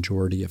do in the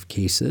majority of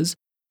cases.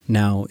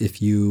 Now,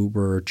 if you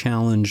were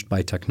challenged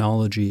by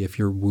technology, if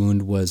your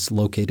wound was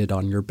located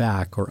on your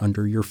back or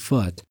under your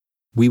foot,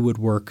 we would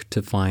work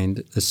to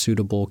find a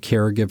suitable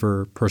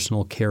caregiver,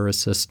 personal care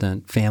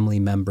assistant, family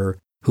member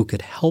who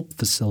could help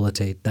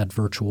facilitate that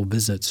virtual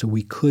visit so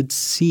we could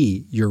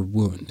see your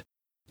wound.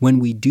 When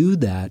we do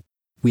that,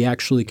 we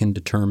actually can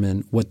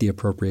determine what the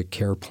appropriate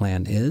care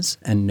plan is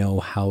and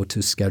know how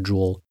to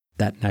schedule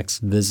that next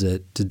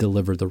visit to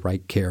deliver the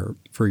right care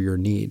for your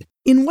need.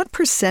 In what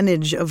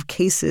percentage of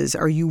cases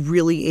are you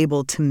really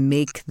able to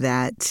make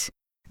that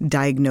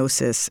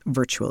diagnosis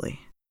virtually?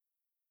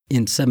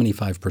 In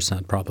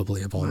 75%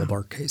 probably of all of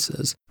our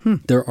cases.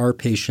 There are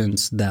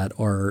patients that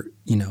are,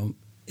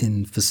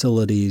 in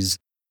facilities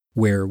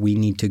where we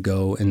need to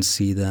go and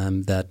see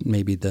them that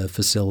maybe the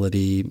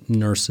facility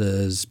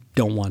nurses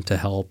don't want to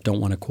help, don't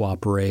want to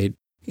cooperate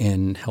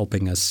in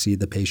helping us see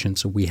the patient,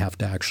 so we have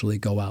to actually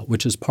go out,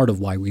 which is part of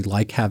why we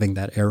like having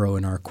that arrow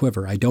in our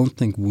quiver. I don't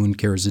think wound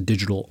care is a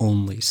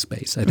digital-only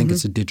space. I think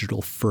it's a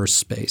digital-first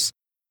space.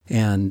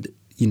 And,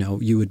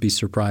 you would be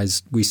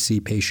surprised. We see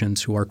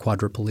patients who are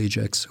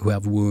quadriplegics, who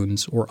have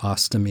wounds or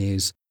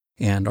ostomies,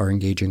 and are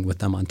engaging with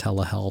them on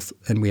telehealth.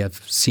 And we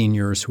have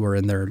seniors who are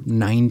in their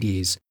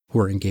 90s who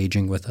are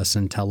engaging with us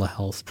in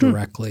telehealth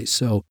directly.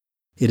 So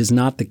it is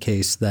not the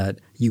case that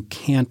you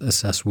can't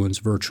assess wounds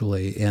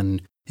virtually.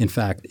 And in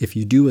fact, if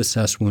you do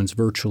assess wounds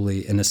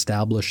virtually and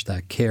establish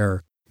that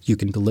care, you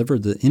can deliver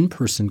the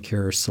in-person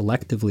care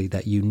selectively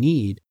that you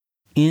need,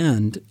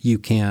 and you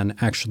can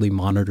actually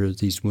monitor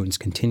these wounds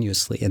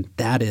continuously. And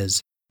that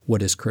is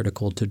what is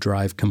critical to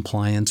drive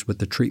compliance with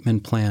the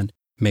treatment plan,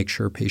 make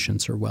sure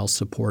patients are well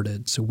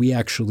supported. So we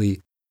actually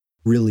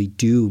really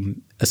do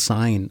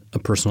assign a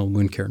personal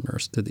wound care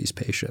nurse to these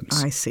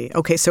patients. I see.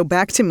 Okay, so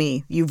back to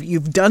me.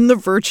 You've done the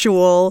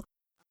virtual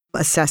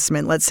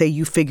assessment. Let's say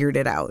you figured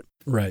it out.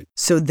 Right.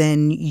 So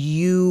then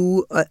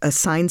you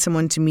assign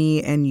someone to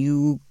me and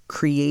you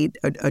create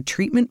a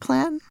treatment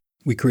plan?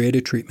 We create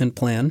a treatment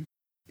plan.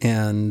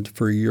 And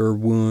for your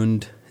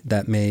wound,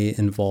 that may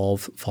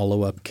involve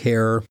follow-up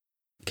care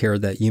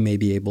that you may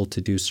be able to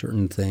do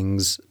certain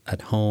things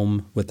at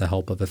home with the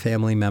help of a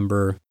family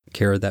member,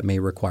 care that may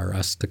require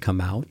us to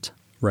come out,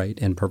 right,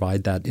 and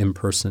provide that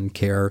in-person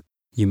care.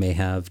 You may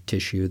have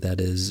tissue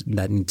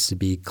that needs to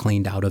be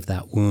cleaned out of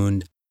that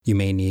wound. You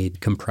may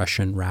need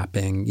compression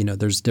wrapping.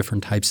 There's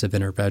different types of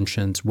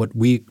interventions. What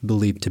we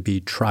believe to be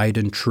tried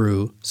and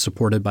true,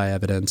 supported by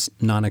evidence,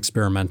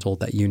 non-experimental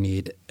that you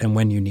need. And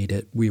when you need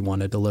it, we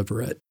want to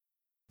deliver it.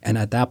 And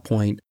at that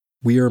point,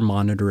 we are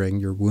monitoring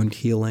your wound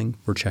healing.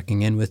 We're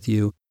checking in with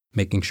you,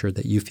 making sure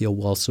that you feel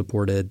well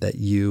supported, that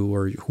you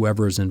or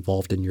whoever is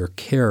involved in your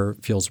care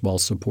feels well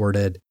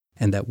supported,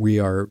 and that we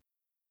are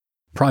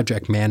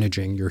project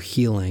managing your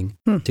healing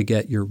to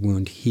get your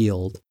wound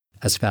healed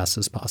as fast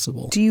as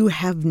possible. Do you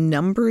have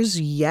numbers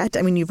yet?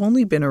 I mean, you've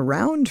only been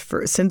around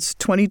since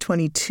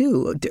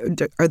 2022.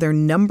 Are there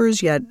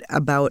numbers yet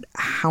about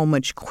how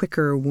much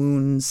quicker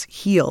wounds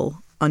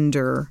heal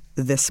under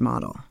this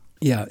model?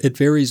 Yeah, it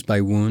varies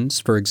by wounds.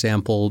 For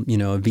example,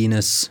 a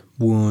venous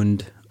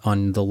wound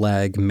on the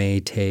leg may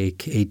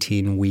take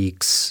 18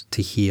 weeks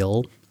to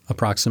heal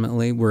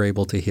approximately. We're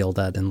able to heal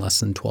that in less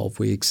than 12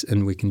 weeks,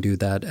 and we can do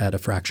that at a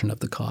fraction of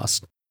the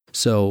cost.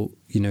 So,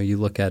 you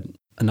look at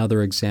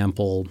another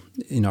example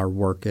in our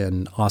work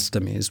in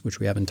ostomies, which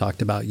we haven't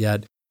talked about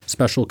yet,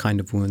 special kind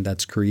of wound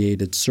that's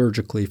created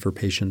surgically for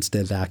patients to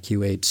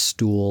evacuate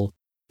stool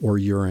or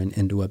urine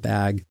into a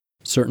bag.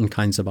 Certain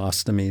kinds of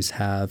ostomies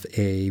have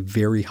a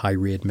very high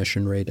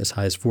readmission rate, as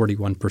high as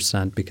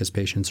 41%, because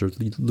patients are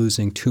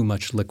losing too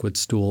much liquid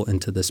stool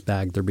into this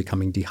bag. They're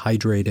becoming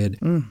dehydrated.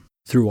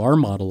 Through our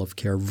model of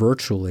care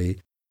virtually,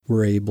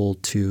 we're able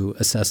to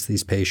assess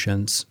these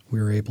patients.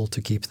 We're able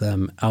to keep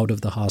them out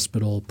of the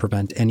hospital,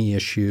 prevent any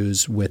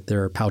issues with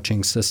their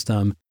pouching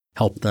system,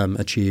 help them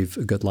achieve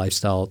a good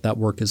lifestyle. That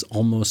work is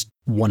almost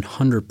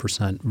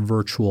 100%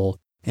 virtual,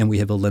 and we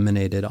have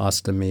eliminated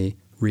ostomy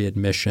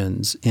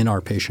readmissions in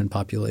our patient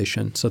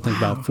population. So think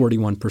about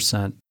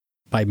 41%.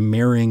 By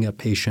marrying a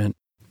patient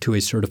to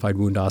a certified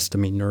wound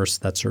ostomy nurse,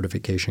 that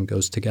certification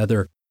goes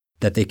together,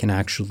 that they can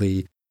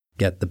actually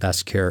get the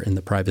best care in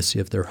the privacy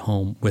of their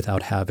home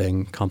without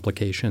having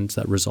complications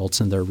that results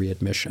in their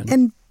readmission.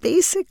 And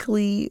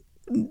basically,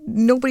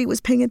 nobody was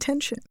paying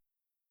attention.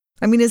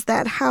 I mean, is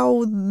that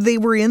how they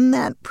were in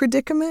that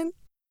predicament?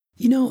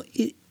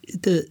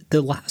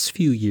 The last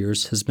few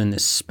years has been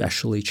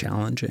especially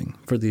challenging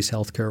for these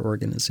healthcare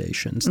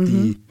organizations.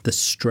 The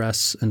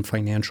stress and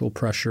financial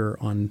pressure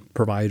on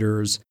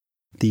providers,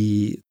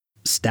 the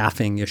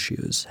staffing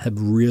issues have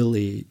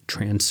really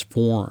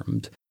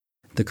transformed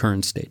the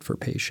current state for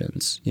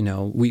patients.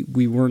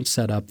 We weren't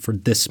set up for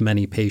this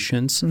many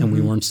patients, and we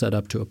weren't set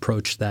up to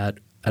approach that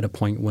at a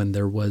point when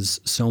there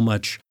was so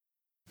much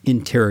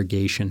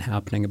interrogation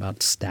happening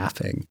about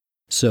staffing.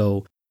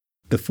 So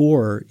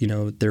before,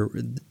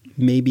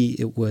 maybe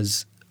it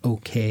was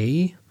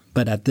okay,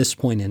 but at this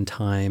point in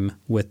time,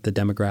 with the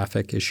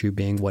demographic issue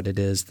being what it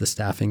is, the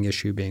staffing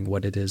issue being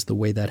what it is, the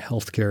way that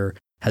healthcare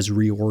has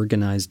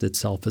reorganized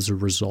itself as a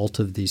result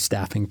of these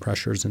staffing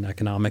pressures and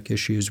economic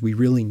issues, we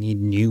really need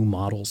new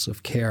models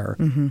of care,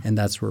 and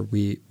that's where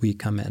we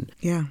come in.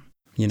 Yeah.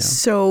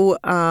 So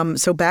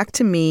back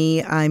to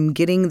me. I'm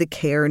getting the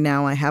care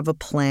now. I have a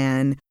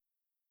plan.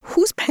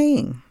 Who's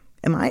paying?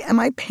 Am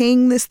I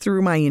paying this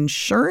through my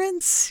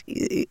insurance?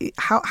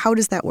 How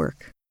does that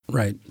work?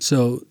 Right.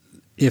 So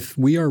if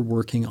we are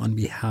working on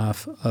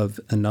behalf of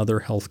another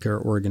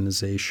healthcare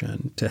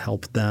organization to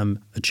help them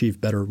achieve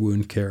better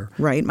wound care.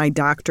 Right. My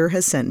doctor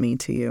has sent me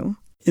to you.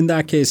 In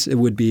that case, it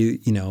would be,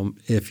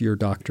 if your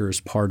doctor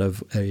is part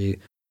of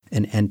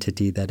an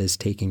entity that is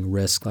taking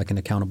risk, like an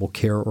accountable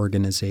care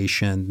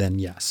organization, then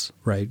yes,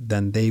 right?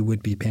 Then they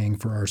would be paying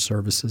for our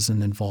services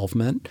and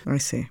involvement. I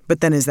see.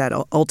 But then is that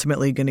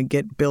ultimately going to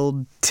get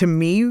billed to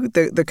me,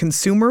 the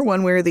consumer,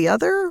 one way or the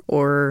other?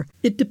 Or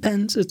it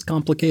depends. It's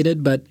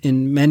complicated. But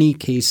in many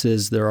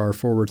cases, there are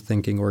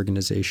forward-thinking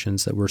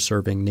organizations that we're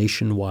serving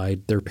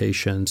nationwide, their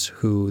patients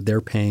who they're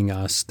paying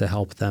us to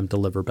help them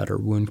deliver better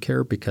wound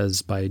care,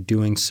 because by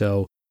doing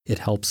so, it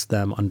helps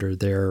them under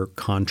their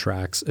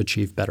contracts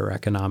achieve better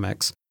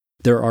economics.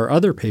 There are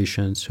other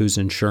patients whose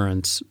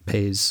insurance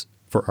pays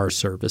for our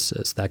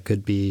services. That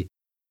could be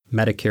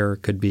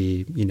Medicare, could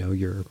be,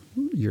 your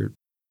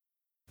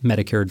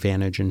Medicare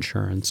Advantage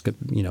insurance.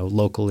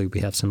 Locally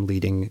we have some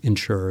leading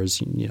insurers,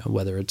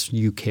 whether it's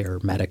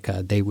UCare,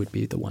 Medica, they would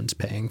be the ones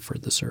paying for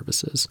the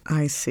services.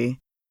 I see.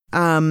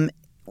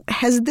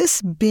 Has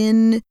this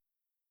been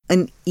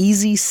an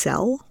easy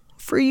sell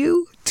for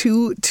you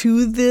to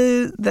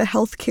the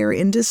healthcare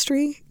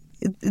industry?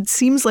 It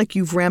seems like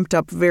you've ramped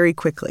up very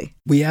quickly.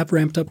 We have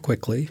ramped up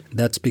quickly.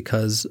 That's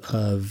because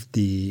of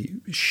the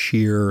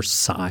sheer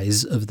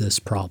size of this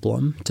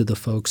problem. To the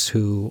folks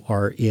who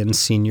are in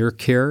senior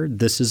care,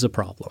 this is a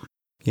problem.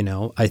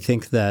 I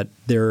think that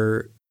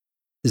there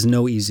is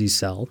no easy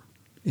sell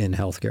in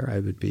healthcare. I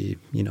would be,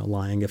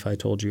 lying if I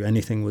told you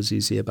anything was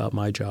easy about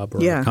my job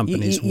or our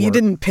company's work. You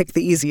didn't pick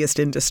the easiest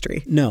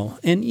industry. No.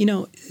 And,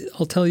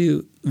 I'll tell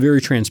you very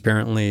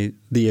transparently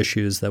the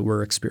issues that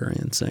we're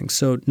experiencing.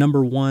 So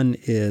number one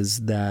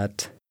is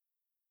that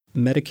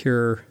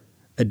Medicare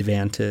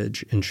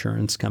Advantage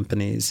insurance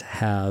companies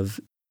have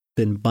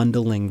been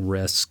bundling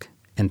risk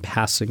and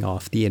passing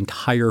off the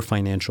entire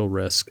financial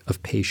risk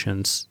of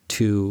patients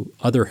to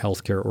other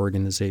healthcare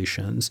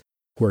organizations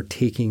who are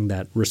taking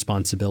that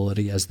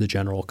responsibility as the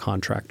general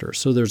contractor.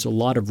 So there's a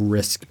lot of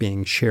risk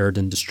being shared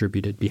and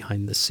distributed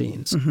behind the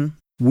scenes. Mm-hmm.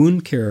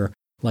 Wound care,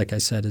 like I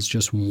said, is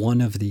just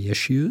one of the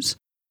issues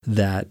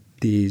that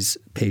these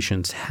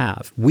patients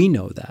have. We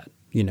know that.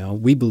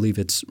 We believe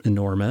it's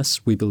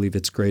enormous. We believe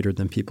it's greater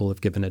than people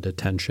have given it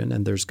attention,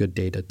 and there's good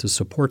data to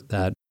support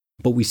that.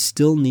 But we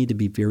still need to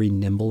be very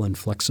nimble and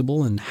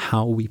flexible in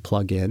how we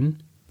plug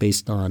in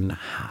based on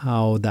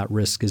how that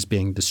risk is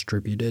being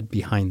distributed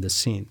behind the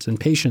scenes. And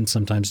patients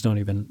sometimes don't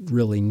even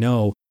really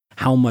know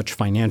how much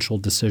financial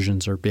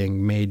decisions are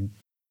being made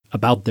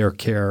about their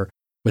care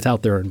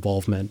without their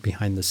involvement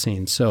behind the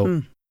scenes.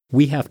 So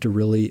we have to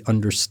really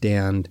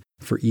understand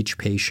for each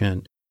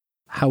patient,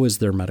 how is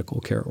their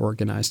medical care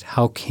organized?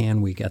 How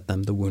can we get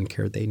them the wound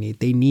care they need?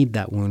 They need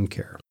that wound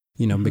care,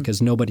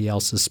 because nobody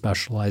else is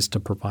specialized to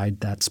provide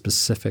that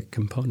specific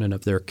component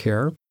of their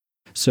care.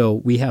 So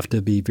we have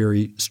to be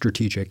very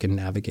strategic in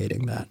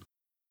navigating that.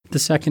 The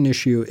second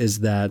issue is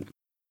that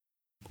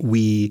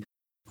we,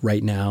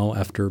 right now,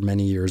 after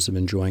many years of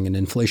enjoying an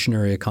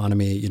inflationary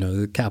economy,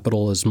 the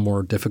capital is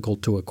more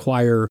difficult to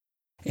acquire.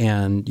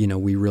 And,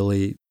 we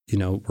really,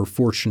 we're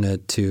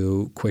fortunate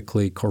to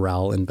quickly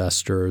corral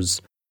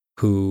investors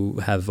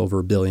who have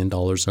over $1 billion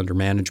under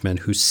management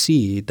who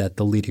see that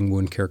the leading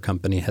wound care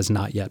company has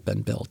not yet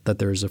been built, that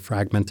there is a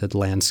fragmented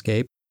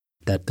landscape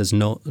that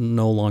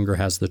no longer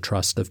has the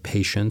trust of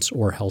patients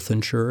or health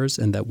insurers,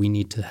 and that we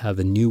need to have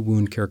a new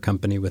wound care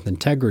company with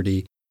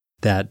integrity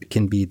that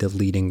can be the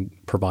leading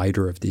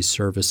provider of these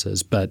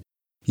services. But,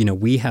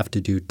 we have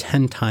to do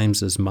 10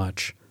 times as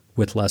much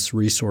with less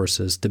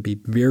resources to be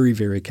very,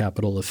 very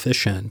capital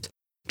efficient,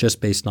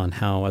 just based on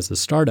how, as a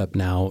startup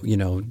now,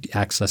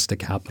 access to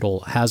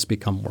capital has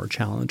become more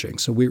challenging.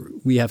 So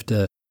we have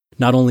to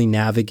not only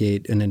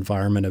navigate an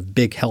environment of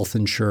big health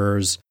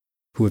insurers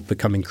who have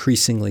become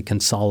increasingly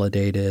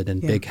consolidated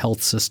and big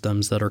health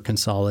systems that are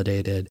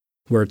consolidated,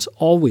 where it's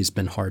always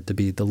been hard to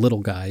be the little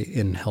guy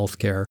in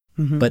healthcare.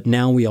 Mm-hmm. But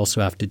now we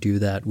also have to do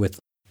that with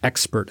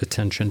expert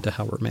attention to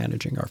how we're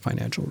managing our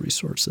financial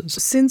resources.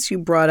 Since you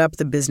brought up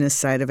the business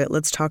side of it,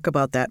 let's talk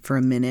about that for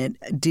a minute.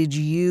 Did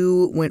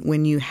you,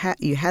 when you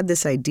had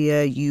this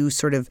idea, you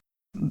sort of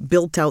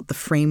built out the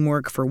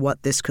framework for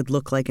what this could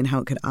look like and how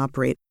it could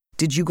operate.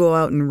 Did you go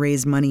out and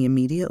raise money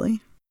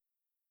immediately?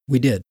 We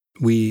did.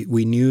 We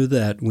knew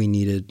that we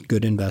needed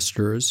good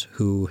investors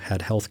who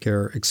had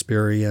healthcare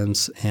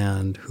experience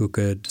and who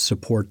could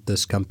support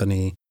this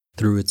company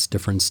through its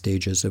different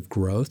stages of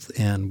growth.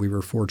 And we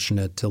were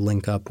fortunate to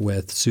link up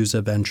with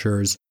Sousa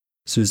Ventures.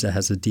 Sousa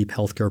has a deep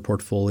healthcare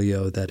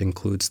portfolio that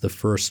includes the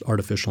first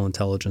artificial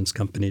intelligence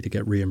company to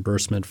get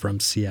reimbursement from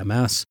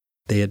CMS.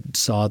 They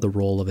saw the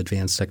role of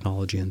advanced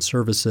technology and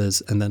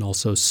services. And then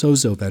also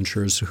Sozo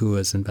Ventures, who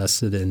has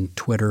invested in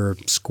Twitter,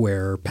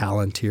 Square,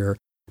 Palantir.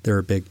 They're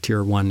a big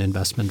tier one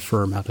investment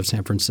firm out of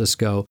San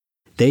Francisco.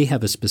 They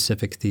have a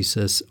specific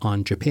thesis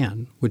on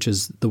Japan, which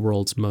is the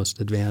world's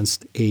most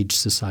advanced age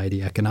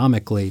society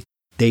economically.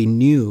 They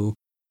knew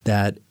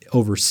that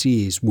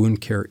overseas,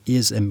 wound care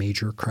is a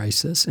major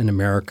crisis, and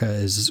America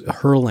is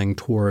hurling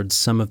towards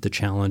some of the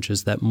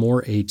challenges that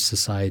more age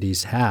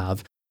societies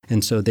have.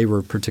 And so they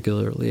were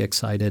particularly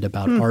excited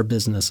about our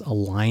business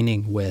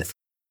aligning with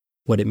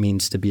what it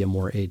means to be a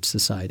more age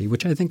society,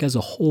 which I think as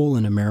a whole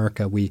in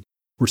America,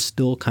 we're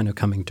still kind of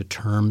coming to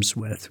terms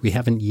with. We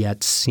haven't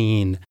yet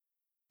seen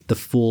the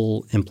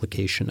full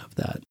implication of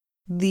that.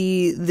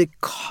 The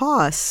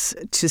costs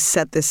to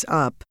set this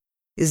up,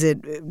 is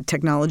it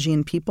technology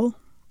and people?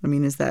 I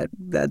mean, is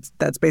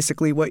that's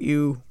basically what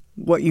you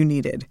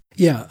needed?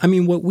 Yeah. I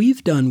mean, what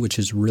we've done, which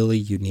is really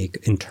unique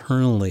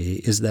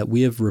internally, is that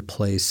we have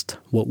replaced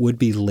what would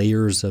be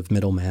layers of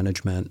middle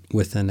management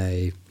within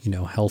a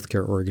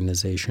healthcare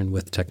organization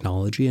with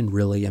technology and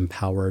really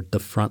empowered the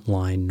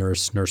frontline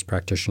nurse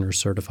practitioner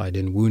certified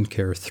in wound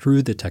care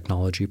through the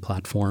technology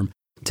platform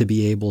to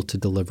be able to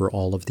deliver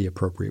all of the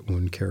appropriate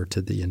wound care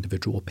to the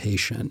individual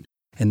patient.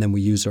 And then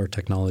we use our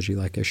technology,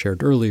 like I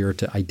shared earlier,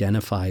 to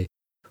identify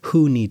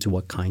who needs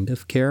what kind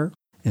of care.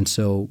 And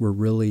so we're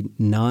really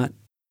not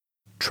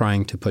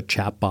trying to put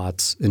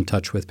chatbots in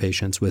touch with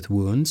patients with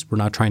wounds. We're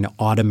not trying to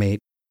automate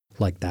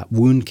like that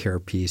wound care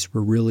piece.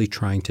 We're really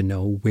trying to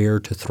know where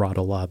to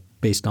throttle up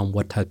based on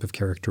what type of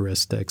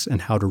characteristics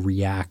and how to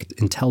react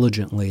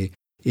intelligently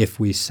if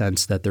we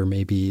sense that there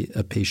may be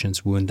a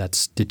patient's wound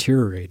that's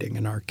deteriorating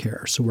in our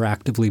care. So we're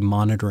actively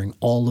monitoring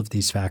all of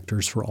these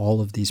factors for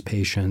all of these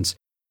patients,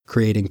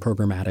 creating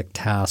programmatic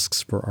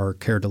tasks for our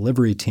care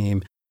delivery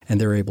team, and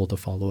they're able to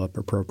follow up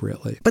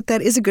appropriately. But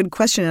that is a good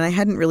question, and I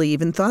hadn't really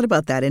even thought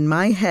about that. In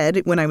my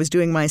head, when I was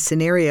doing my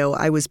scenario,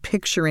 I was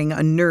picturing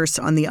a nurse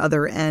on the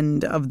other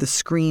end of the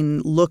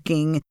screen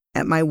looking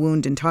at my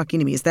wound and talking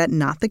to me. Is that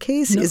not the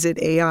case? No. Is it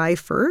AI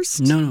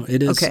first? No,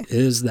 it is, Okay. It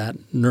is that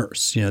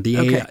nurse. The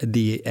AI,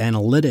 the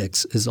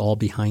analytics is all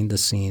behind the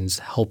scenes,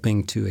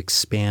 helping to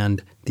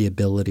expand the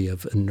ability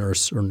of a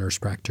nurse or nurse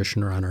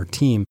practitioner on our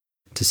team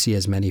to see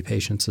as many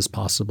patients as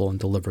possible and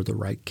deliver the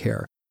right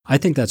care. I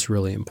think that's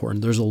really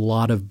important. There's a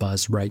lot of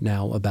buzz right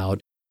now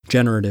about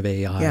generative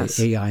AI, Yes.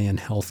 AI in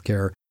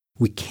healthcare.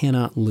 We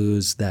cannot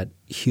lose that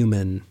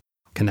human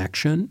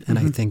connection. And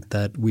I think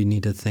that we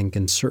need to think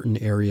in certain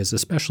areas,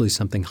 especially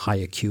something high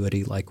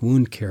acuity like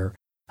wound care,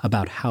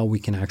 about how we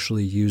can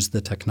actually use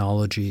the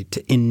technology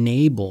to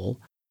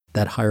enable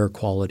that higher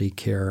quality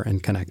care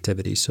and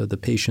connectivity. So the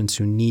patients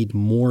who need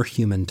more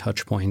human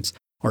touch points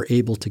are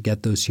able to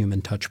get those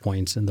human touch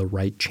points in the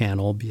right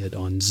channel, be it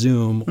on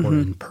Zoom or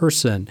in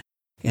person,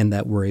 and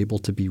that we're able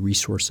to be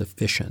resource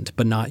efficient,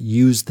 but not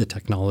use the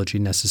technology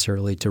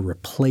necessarily to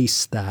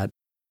replace that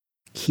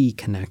key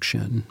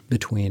connection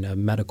between a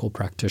medical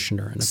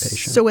practitioner and a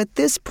patient. So at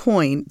this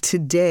point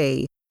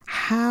today,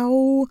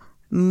 how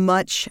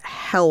much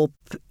help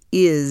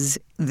is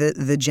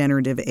the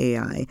generative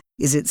AI?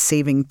 Is it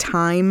saving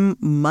time,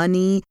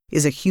 money?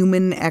 Is a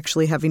human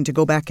actually having to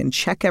go back and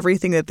check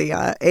everything that the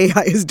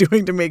AI is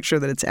doing to make sure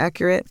that it's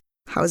accurate?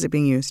 How is it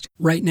being used?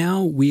 Right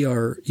now, we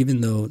are,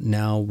 even though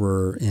now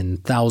we're in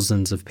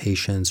thousands of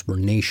patients, we're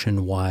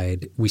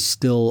nationwide, we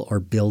still are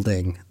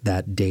building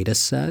that data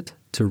set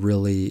to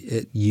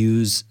really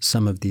use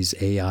some of these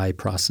AI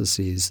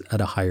processes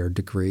at a higher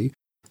degree.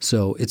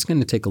 So it's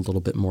going to take a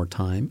little bit more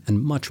time and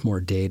much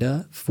more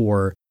data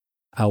for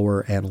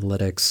our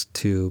analytics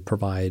to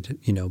provide,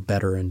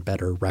 better and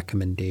better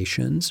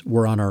recommendations.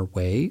 We're on our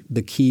way.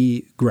 The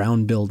key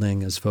ground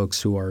building, as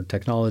folks who are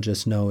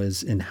technologists know,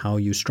 is in how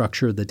you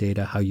structure the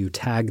data, how you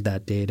tag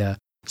that data.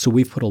 So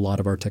we've put a lot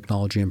of our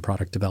technology and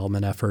product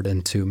development effort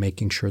into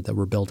making sure that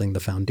we're building the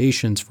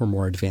foundations for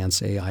more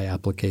advanced AI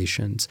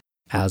applications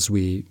as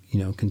we,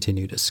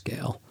 continue to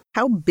scale.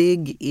 How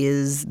big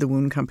is the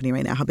wound company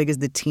right now? How big is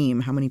the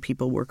team? How many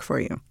people work for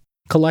you?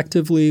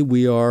 Collectively,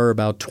 we are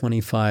about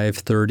 25,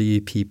 30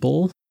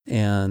 people,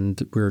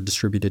 and we're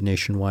distributed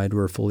nationwide.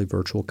 We're a fully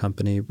virtual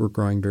company. We're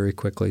growing very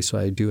quickly, so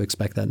I do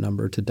expect that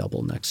number to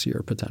double next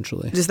year,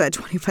 potentially. Does that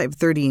 25,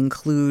 30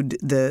 include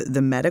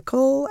the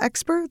medical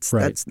experts?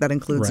 Right. That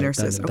includes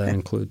nurses? That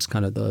includes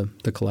kind of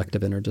the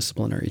collective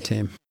interdisciplinary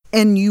team.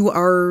 And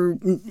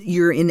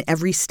you're in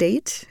every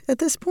state at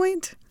this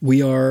point?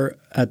 We are,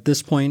 at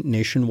this point,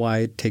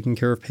 nationwide, taking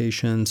care of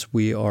patients.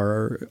 We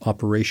are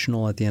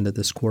operational at the end of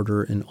this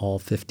quarter in all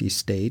 50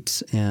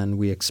 states, and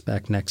we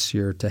expect next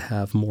year to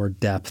have more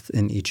depth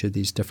in each of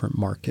these different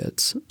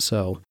markets.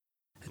 So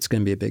it's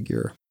going to be a big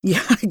year.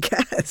 Yeah, I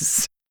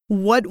guess.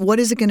 What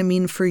is it going to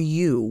mean for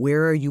you?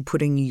 Where are you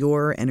putting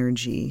your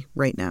energy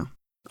right now?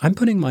 I'm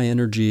putting my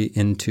energy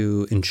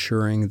into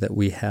ensuring that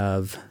we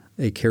have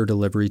a care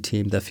delivery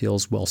team that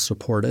feels well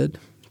supported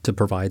to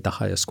provide the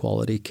highest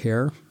quality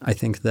care. I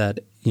think that,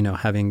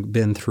 having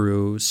been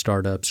through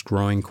startups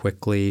growing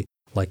quickly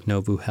like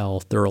Novu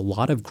Health, there are a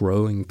lot of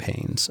growing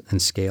pains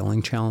and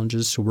scaling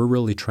challenges. So we're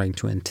really trying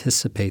to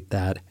anticipate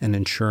that and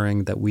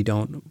ensuring that we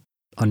don't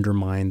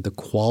undermine the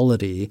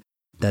quality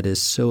that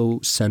is so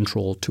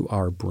central to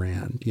our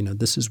brand.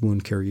 This is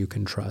wound care you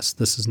can trust.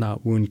 This is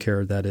not wound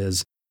care that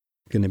is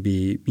going to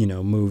be,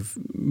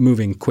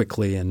 moving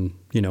quickly and,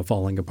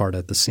 falling apart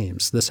at the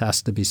seams. This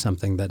has to be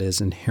something that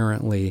is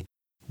inherently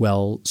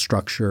well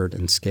structured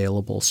and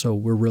scalable. So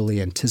we're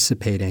really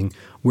anticipating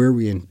where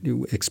we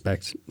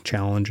expect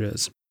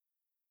challenges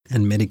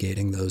and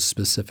mitigating those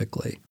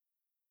specifically.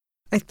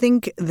 I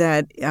think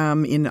that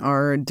in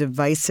our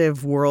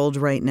divisive world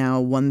right now,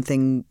 one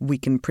thing we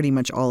can pretty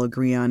much all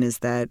agree on is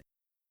that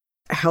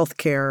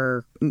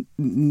healthcare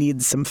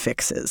needs some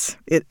fixes.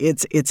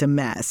 It's a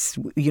mess.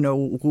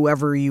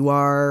 Whoever you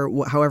are,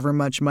 however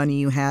much money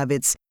you have,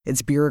 it's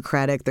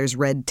bureaucratic. There's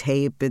red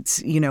tape.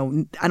 It's,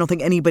 I don't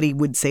think anybody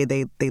would say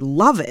they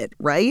love it,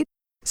 right?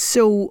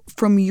 So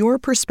from your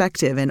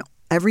perspective and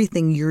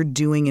everything you're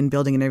doing and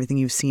building and everything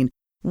you've seen,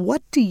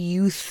 what do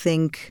you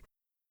think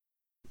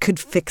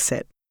could fix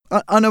it?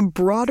 On a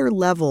broader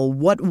level,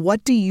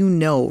 what do you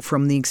know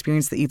from the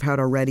experience that you've had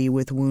already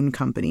with Wound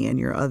Company and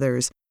your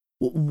others?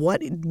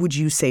 What would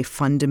you say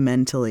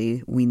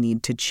fundamentally we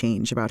need to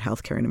change about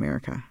healthcare in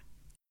America?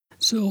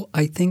 So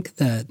I think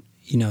that,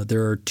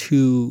 there are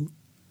two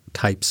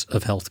types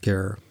of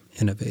healthcare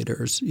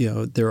innovators.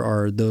 There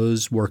are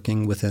those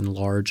working within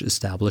large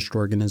established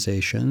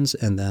organizations,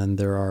 and then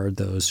there are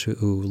those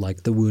who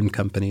like the Wound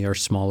Company, are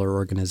smaller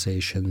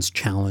organizations,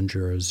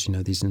 challengers,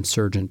 these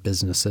insurgent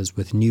businesses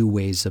with new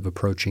ways of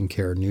approaching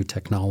care, new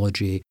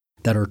technology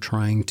that are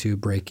trying to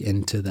break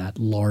into that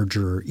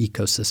larger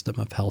ecosystem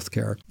of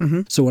healthcare.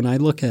 Mm-hmm. So when I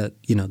look at,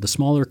 the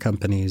smaller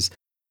companies,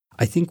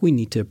 I think we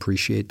need to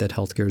appreciate that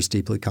healthcare is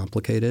deeply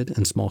complicated,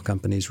 and small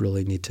companies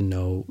really need to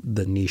know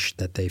the niche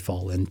that they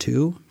fall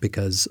into,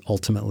 because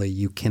ultimately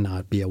you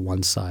cannot be a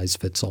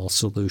one-size-fits-all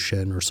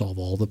solution or solve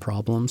all the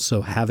problems.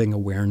 So having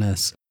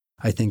awareness,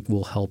 I think,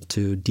 will help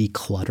to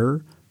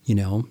declutter,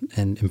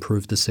 and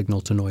improve the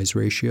signal-to-noise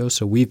ratio.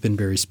 So we've been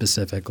very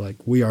specific, like,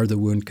 we are the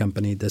Wound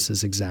Company. This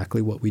is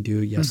exactly what we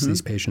do. Yes, mm-hmm.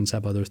 These patients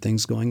have other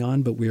things going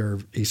on, but we are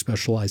a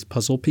specialized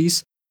puzzle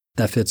piece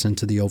that fits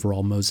into the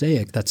overall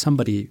mosaic that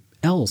somebody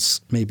else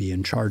may be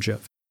in charge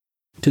of.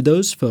 To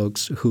those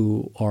folks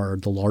who are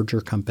the larger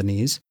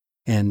companies,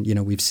 and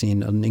we've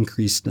seen an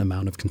increased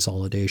amount of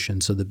consolidation,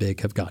 so the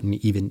big have gotten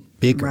even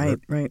bigger.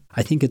 Right.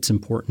 I think it's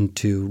important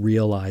to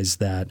realize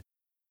that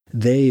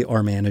they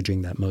are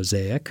managing that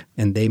mosaic,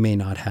 and they may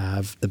not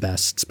have the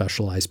best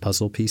specialized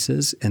puzzle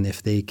pieces. And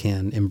if they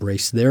can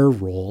embrace their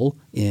role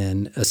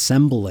in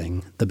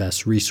assembling the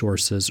best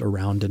resources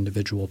around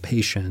individual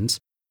patients,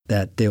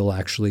 that they will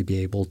actually be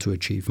able to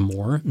achieve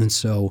more. And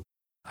so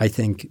I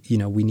think,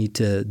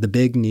 the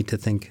big need to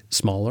think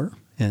smaller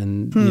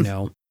and,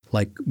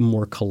 like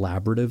more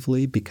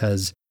collaboratively,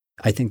 because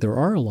I think there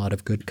are a lot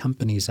of good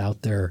companies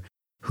out there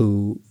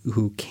who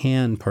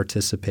can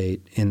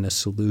participate in a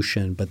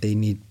solution, but they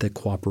need the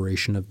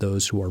cooperation of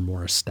those who are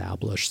more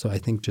established. So I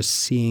think just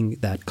seeing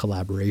that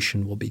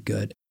collaboration will be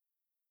good.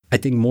 I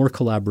think more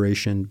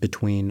collaboration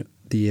between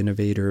the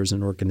innovators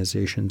and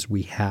organizations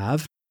we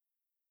have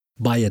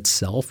by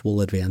itself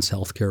will advance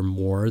healthcare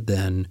more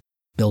than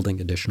building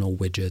additional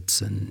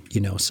widgets and,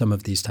 some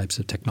of these types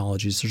of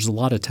technologies. There's a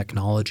lot of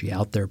technology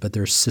out there, but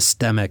there's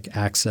systemic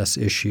access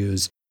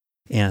issues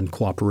and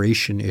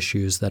cooperation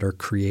issues that are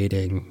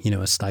creating,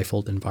 a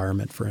stifled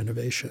environment for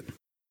innovation.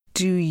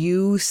 Do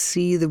you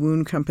see the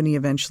Wound Company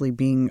eventually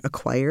being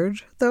acquired,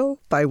 though,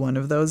 by one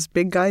of those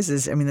big guys?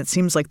 It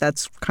seems like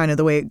that's kind of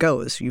the way it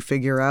goes. You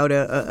figure out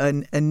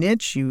a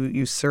niche,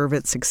 you serve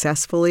it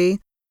successfully,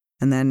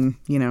 and then,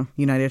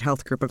 United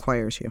Health Group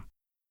acquires you.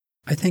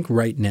 I think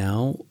right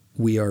now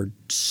we are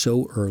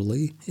so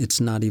early. It's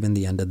not even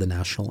the end of the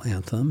national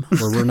anthem,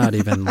 or we're not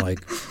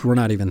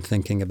even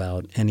thinking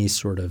about any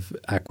sort of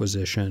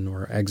acquisition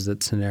or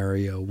exit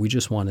scenario. We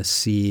just want to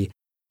see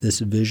this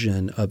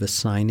vision of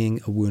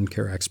assigning a wound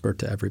care expert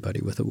to everybody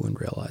with a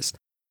wound realized.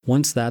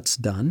 Once that's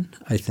done,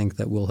 I think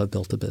that we'll have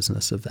built a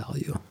business of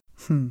value.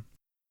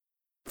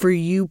 For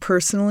you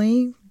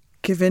personally,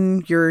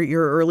 given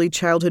your early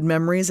childhood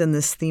memories and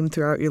this theme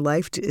throughout your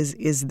life,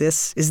 is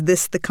this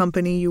the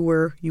company you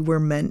were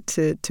meant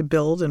to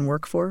build and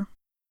work for?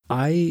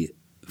 I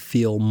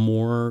feel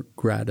more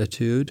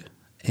gratitude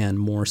and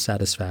more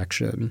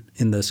satisfaction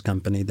in this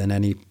company than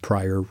any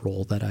prior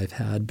role that I've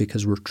had,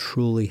 because we're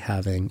truly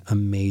having a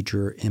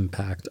major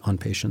impact on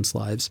patients'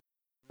 lives.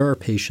 There are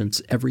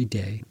patients every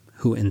day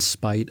who, in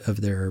spite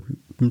of their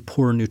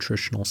poor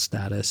nutritional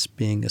status,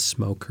 being a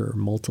smoker,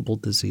 multiple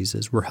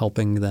diseases, we're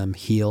helping them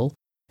heal,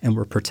 and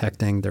we're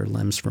protecting their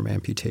limbs from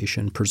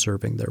amputation,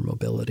 preserving their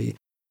mobility.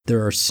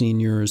 There are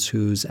seniors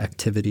whose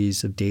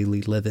activities of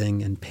daily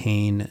living and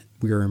pain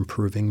we are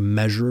improving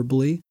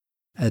measurably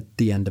at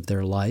the end of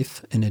their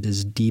life. And it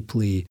is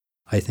deeply,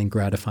 I think,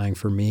 gratifying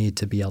for me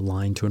to be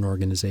aligned to an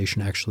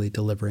organization actually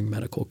delivering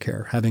medical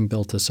care. Having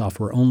built a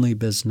software-only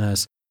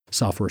business,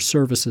 software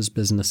services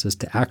businesses,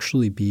 to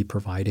actually be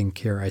providing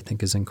care, I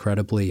think, is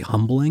incredibly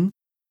humbling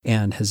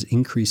and has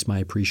increased my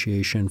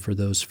appreciation for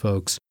those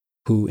folks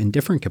who, in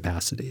different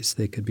capacities,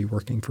 they could be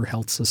working for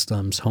health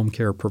systems, home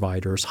care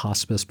providers,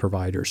 hospice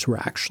providers, who are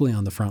actually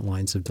on the front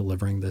lines of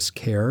delivering this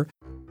care.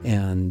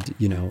 And,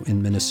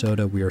 in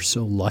Minnesota, we are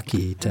so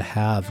lucky to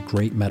have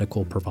great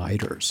medical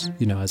providers,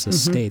 as a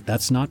state.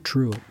 That's not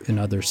true in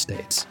other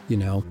states,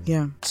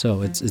 Yeah.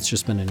 So it's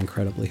just been an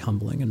incredibly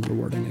humbling and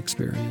rewarding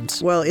experience.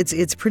 Well,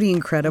 it's pretty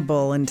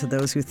incredible. And to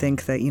those who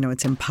think that,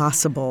 it's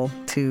impossible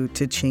to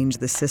change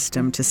the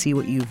system, to see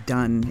what you've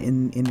done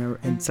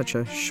in such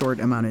a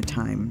short amount of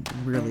time,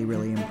 really,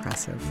 really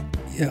impressive.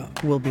 Yeah.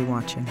 We'll be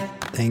watching.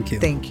 Thank you.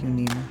 Thank you,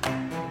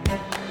 Nima.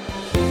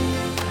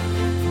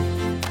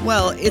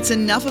 Well, it's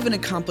enough of an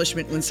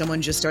accomplishment when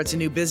someone just starts a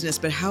new business,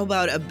 but how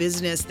about a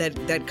business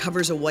that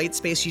covers a white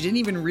space you didn't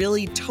even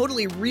really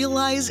totally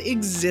realize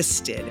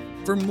existed?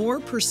 For more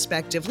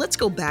perspective, let's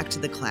go back to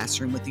the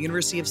classroom with the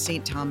University of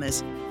St.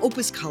 Thomas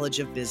Opus College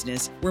of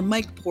Business, where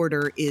Mike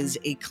Porter is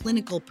a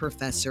clinical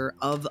professor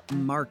of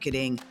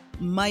marketing.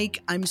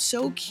 Mike, I'm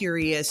so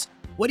curious,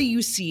 what do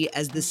you see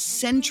as the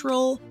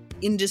central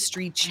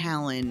industry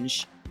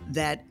challenge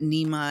that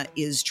Nima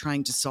is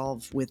trying to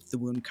solve with the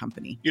Wound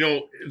Company?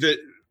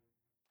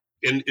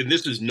 and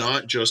this is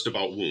not just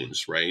about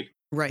wounds, right?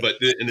 Right.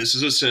 And this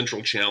is a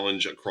central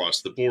challenge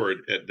across the board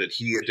that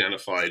he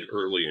identified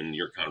early in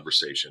your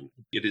conversation.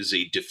 It is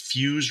a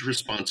diffused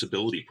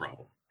responsibility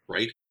problem,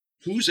 right?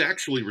 Who's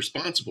actually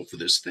responsible for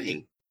this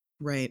thing?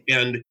 Right.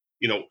 And,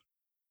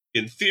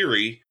 in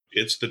theory,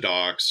 it's the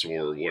docs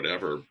or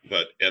whatever.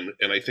 But, and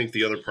I think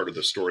the other part of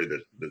the story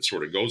that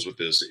sort of goes with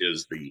this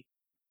is the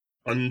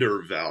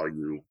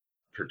undervalue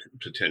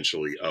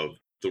potentially of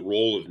the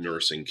role of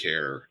nursing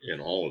care in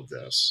all of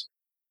this.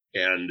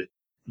 And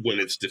when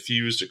it's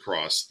diffused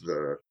across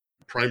the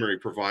primary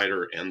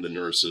provider and the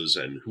nurses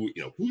and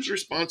who's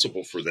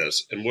responsible for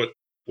this, and what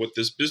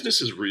this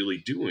business is really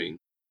doing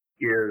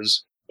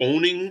is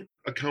owning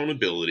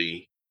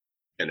accountability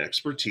and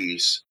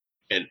expertise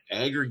and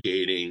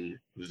aggregating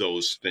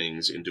those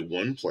things into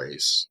one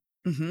place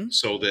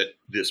so that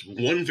this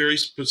one very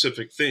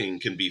specific thing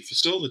can be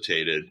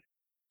facilitated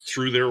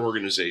through their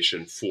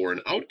organization for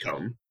an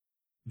outcome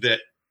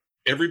that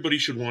everybody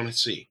should want to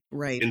see.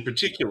 Right. In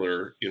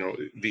particular,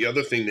 the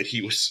other thing that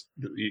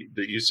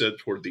that you said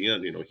toward the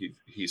end,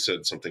 he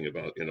said something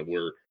about,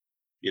 where,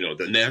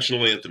 the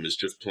national anthem is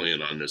just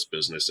playing on this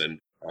business. And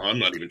I'm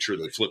not even sure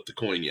they flipped the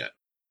coin yet,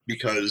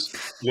 because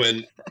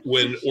when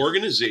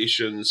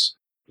organizations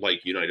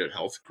like United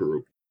Health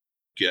Group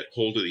get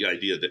hold of the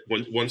idea that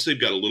once they've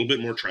got a little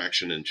bit more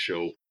traction and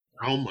show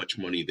how much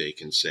money they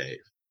can save,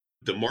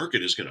 the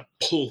market is going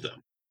to pull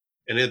them,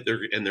 and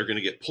they're going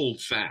to get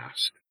pulled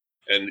fast.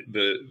 And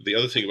the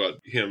other thing about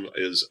him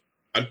is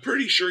I'm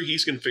pretty sure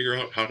he's going to figure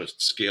out how to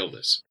scale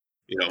this.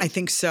 I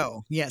think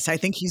so. Yes, I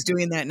think he's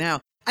doing that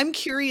now. I'm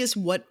curious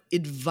what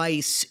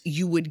advice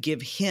you would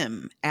give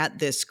him at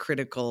this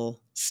critical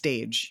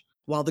stage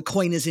while the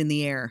coin is in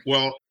the air.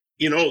 Well,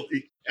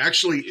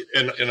 actually,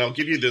 and I'll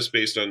give you this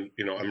based on,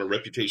 I'm a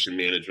reputation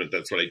management.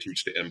 That's what I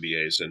teach to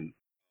MBAs. And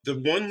the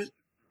one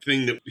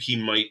thing that he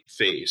might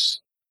face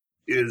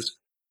is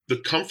the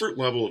comfort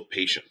level of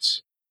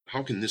patients.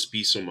 How can this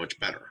be so much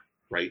better?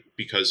 Right?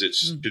 Because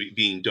it's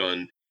being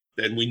done.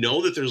 And we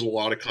know that there's a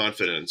lot of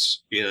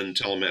confidence in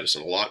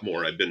telemedicine, a lot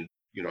more. I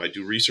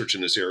do research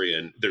in this area,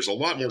 and there's a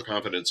lot more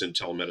confidence in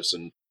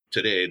telemedicine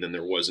today than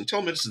there was. And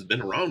telemedicine's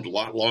been around a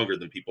lot longer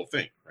than people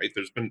think, right?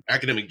 There's been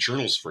academic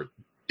journals for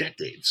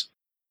decades.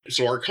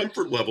 So our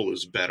comfort level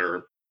is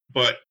better,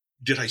 but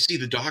did I see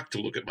the doc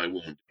to look at my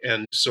wound?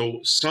 And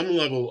so some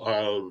level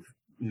of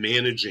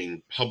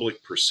managing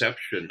public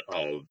perception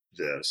of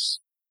this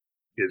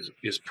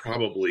is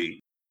probably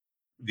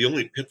the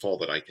only pitfall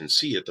that I can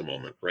see at the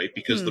moment, right?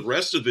 Because the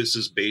rest of this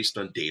is based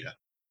on data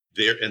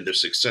and the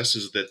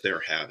successes that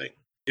they're having.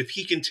 If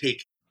he can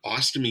take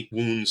ostomy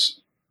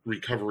wounds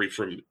recovery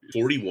from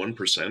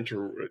 41%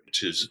 or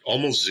to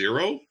almost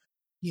zero,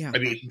 I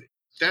mean,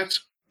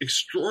 that's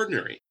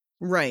extraordinary.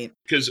 Right.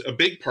 Because a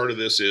big part of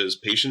this is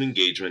patient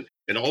engagement.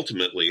 And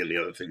ultimately, and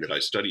the other thing that I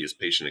study is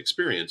patient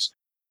experience.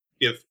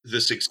 If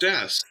the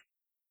success,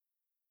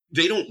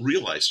 they don't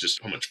realize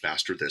just how much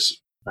faster this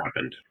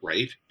happened,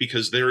 right?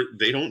 Because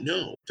they don't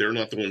know. They're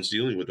not the ones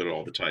dealing with it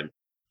all the time.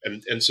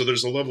 And so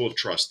there's a level of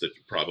trust that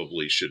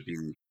probably should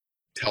be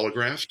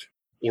telegraphed,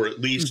 or at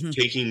least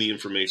taking the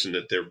information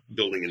that they're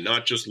building and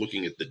not just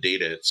looking at the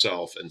data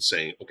itself and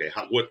saying, okay,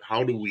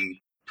 how do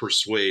we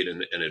persuade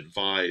and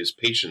advise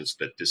patients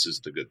that this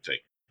is the good thing?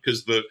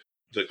 Because the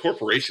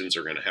corporations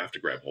are going to have to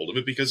grab hold of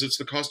it because it's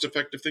the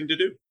cost-effective thing to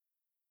do.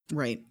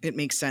 Right. It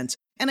makes sense.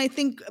 And I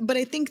think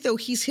though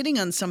he's hitting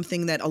on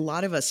something that a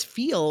lot of us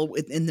feel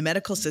in the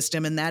medical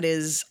system, and that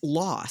is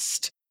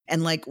lost.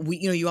 And like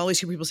you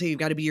always hear people say you've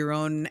got to be your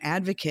own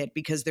advocate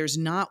because there's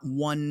not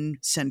one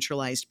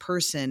centralized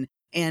person.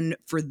 And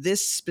for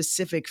this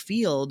specific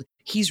field,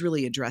 he's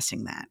really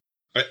addressing that.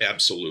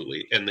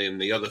 Absolutely. And then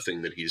the other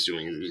thing that he's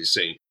doing is he's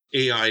saying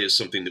AI is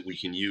something that we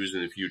can use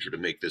in the future to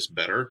make this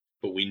better,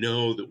 but we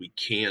know that we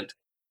can't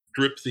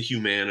strip the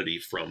humanity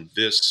from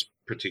this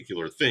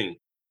particular thing.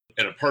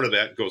 And a part of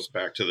that goes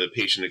back to the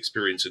patient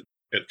experience and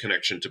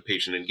connection to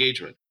patient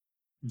engagement.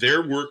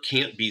 Their work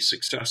can't be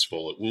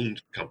successful at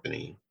Wound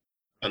Company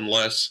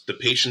unless the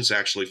patients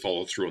actually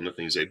follow through on the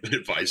things they've been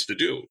advised to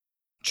do.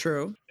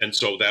 True. And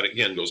so that,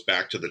 again, goes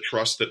back to the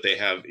trust that they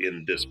have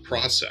in this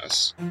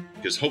process,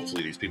 because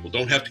hopefully these people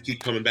don't have to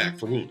keep coming back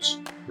for wounds,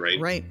 right?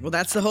 Right. Well,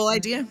 that's the whole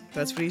idea.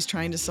 That's what he's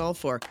trying to solve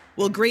for.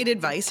 Well, great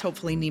advice.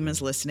 Hopefully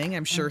Nima's listening.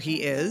 I'm sure he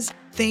is.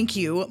 Thank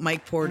you,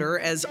 Mike Porter,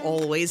 as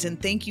always.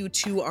 And thank you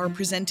to our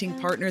presenting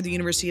partner, the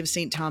University of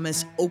St.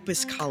 Thomas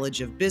Opus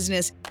College of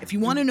Business. If you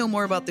want to know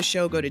more about the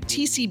show, go to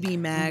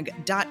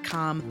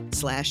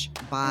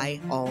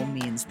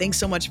tcbmag.com/byallmeans. Thanks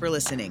so much for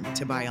listening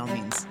to By All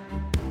Means.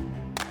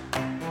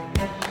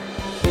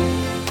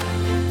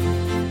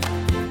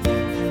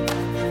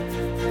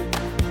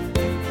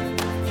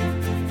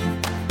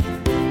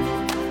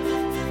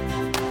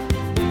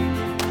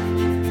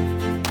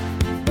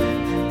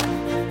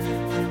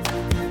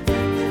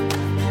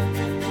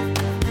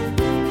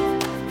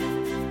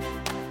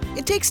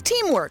 It takes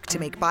teamwork to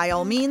make By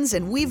All Means,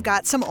 and we've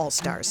got some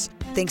all-stars.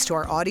 Thanks to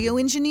our audio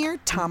engineer,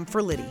 Tom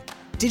Ferlitti.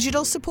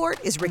 Digital support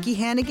is Ricky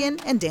Hannigan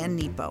and Dan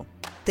Nepo.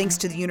 Thanks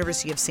to the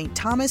University of St.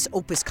 Thomas,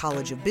 Opus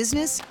College of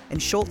Business,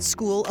 and Schultz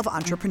School of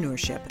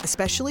Entrepreneurship,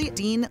 especially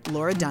Dean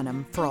Laura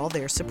Dunham for all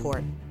their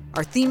support.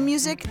 Our theme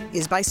music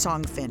is by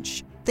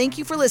Songfinch. Thank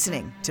you for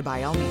listening to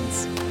By All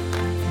Means.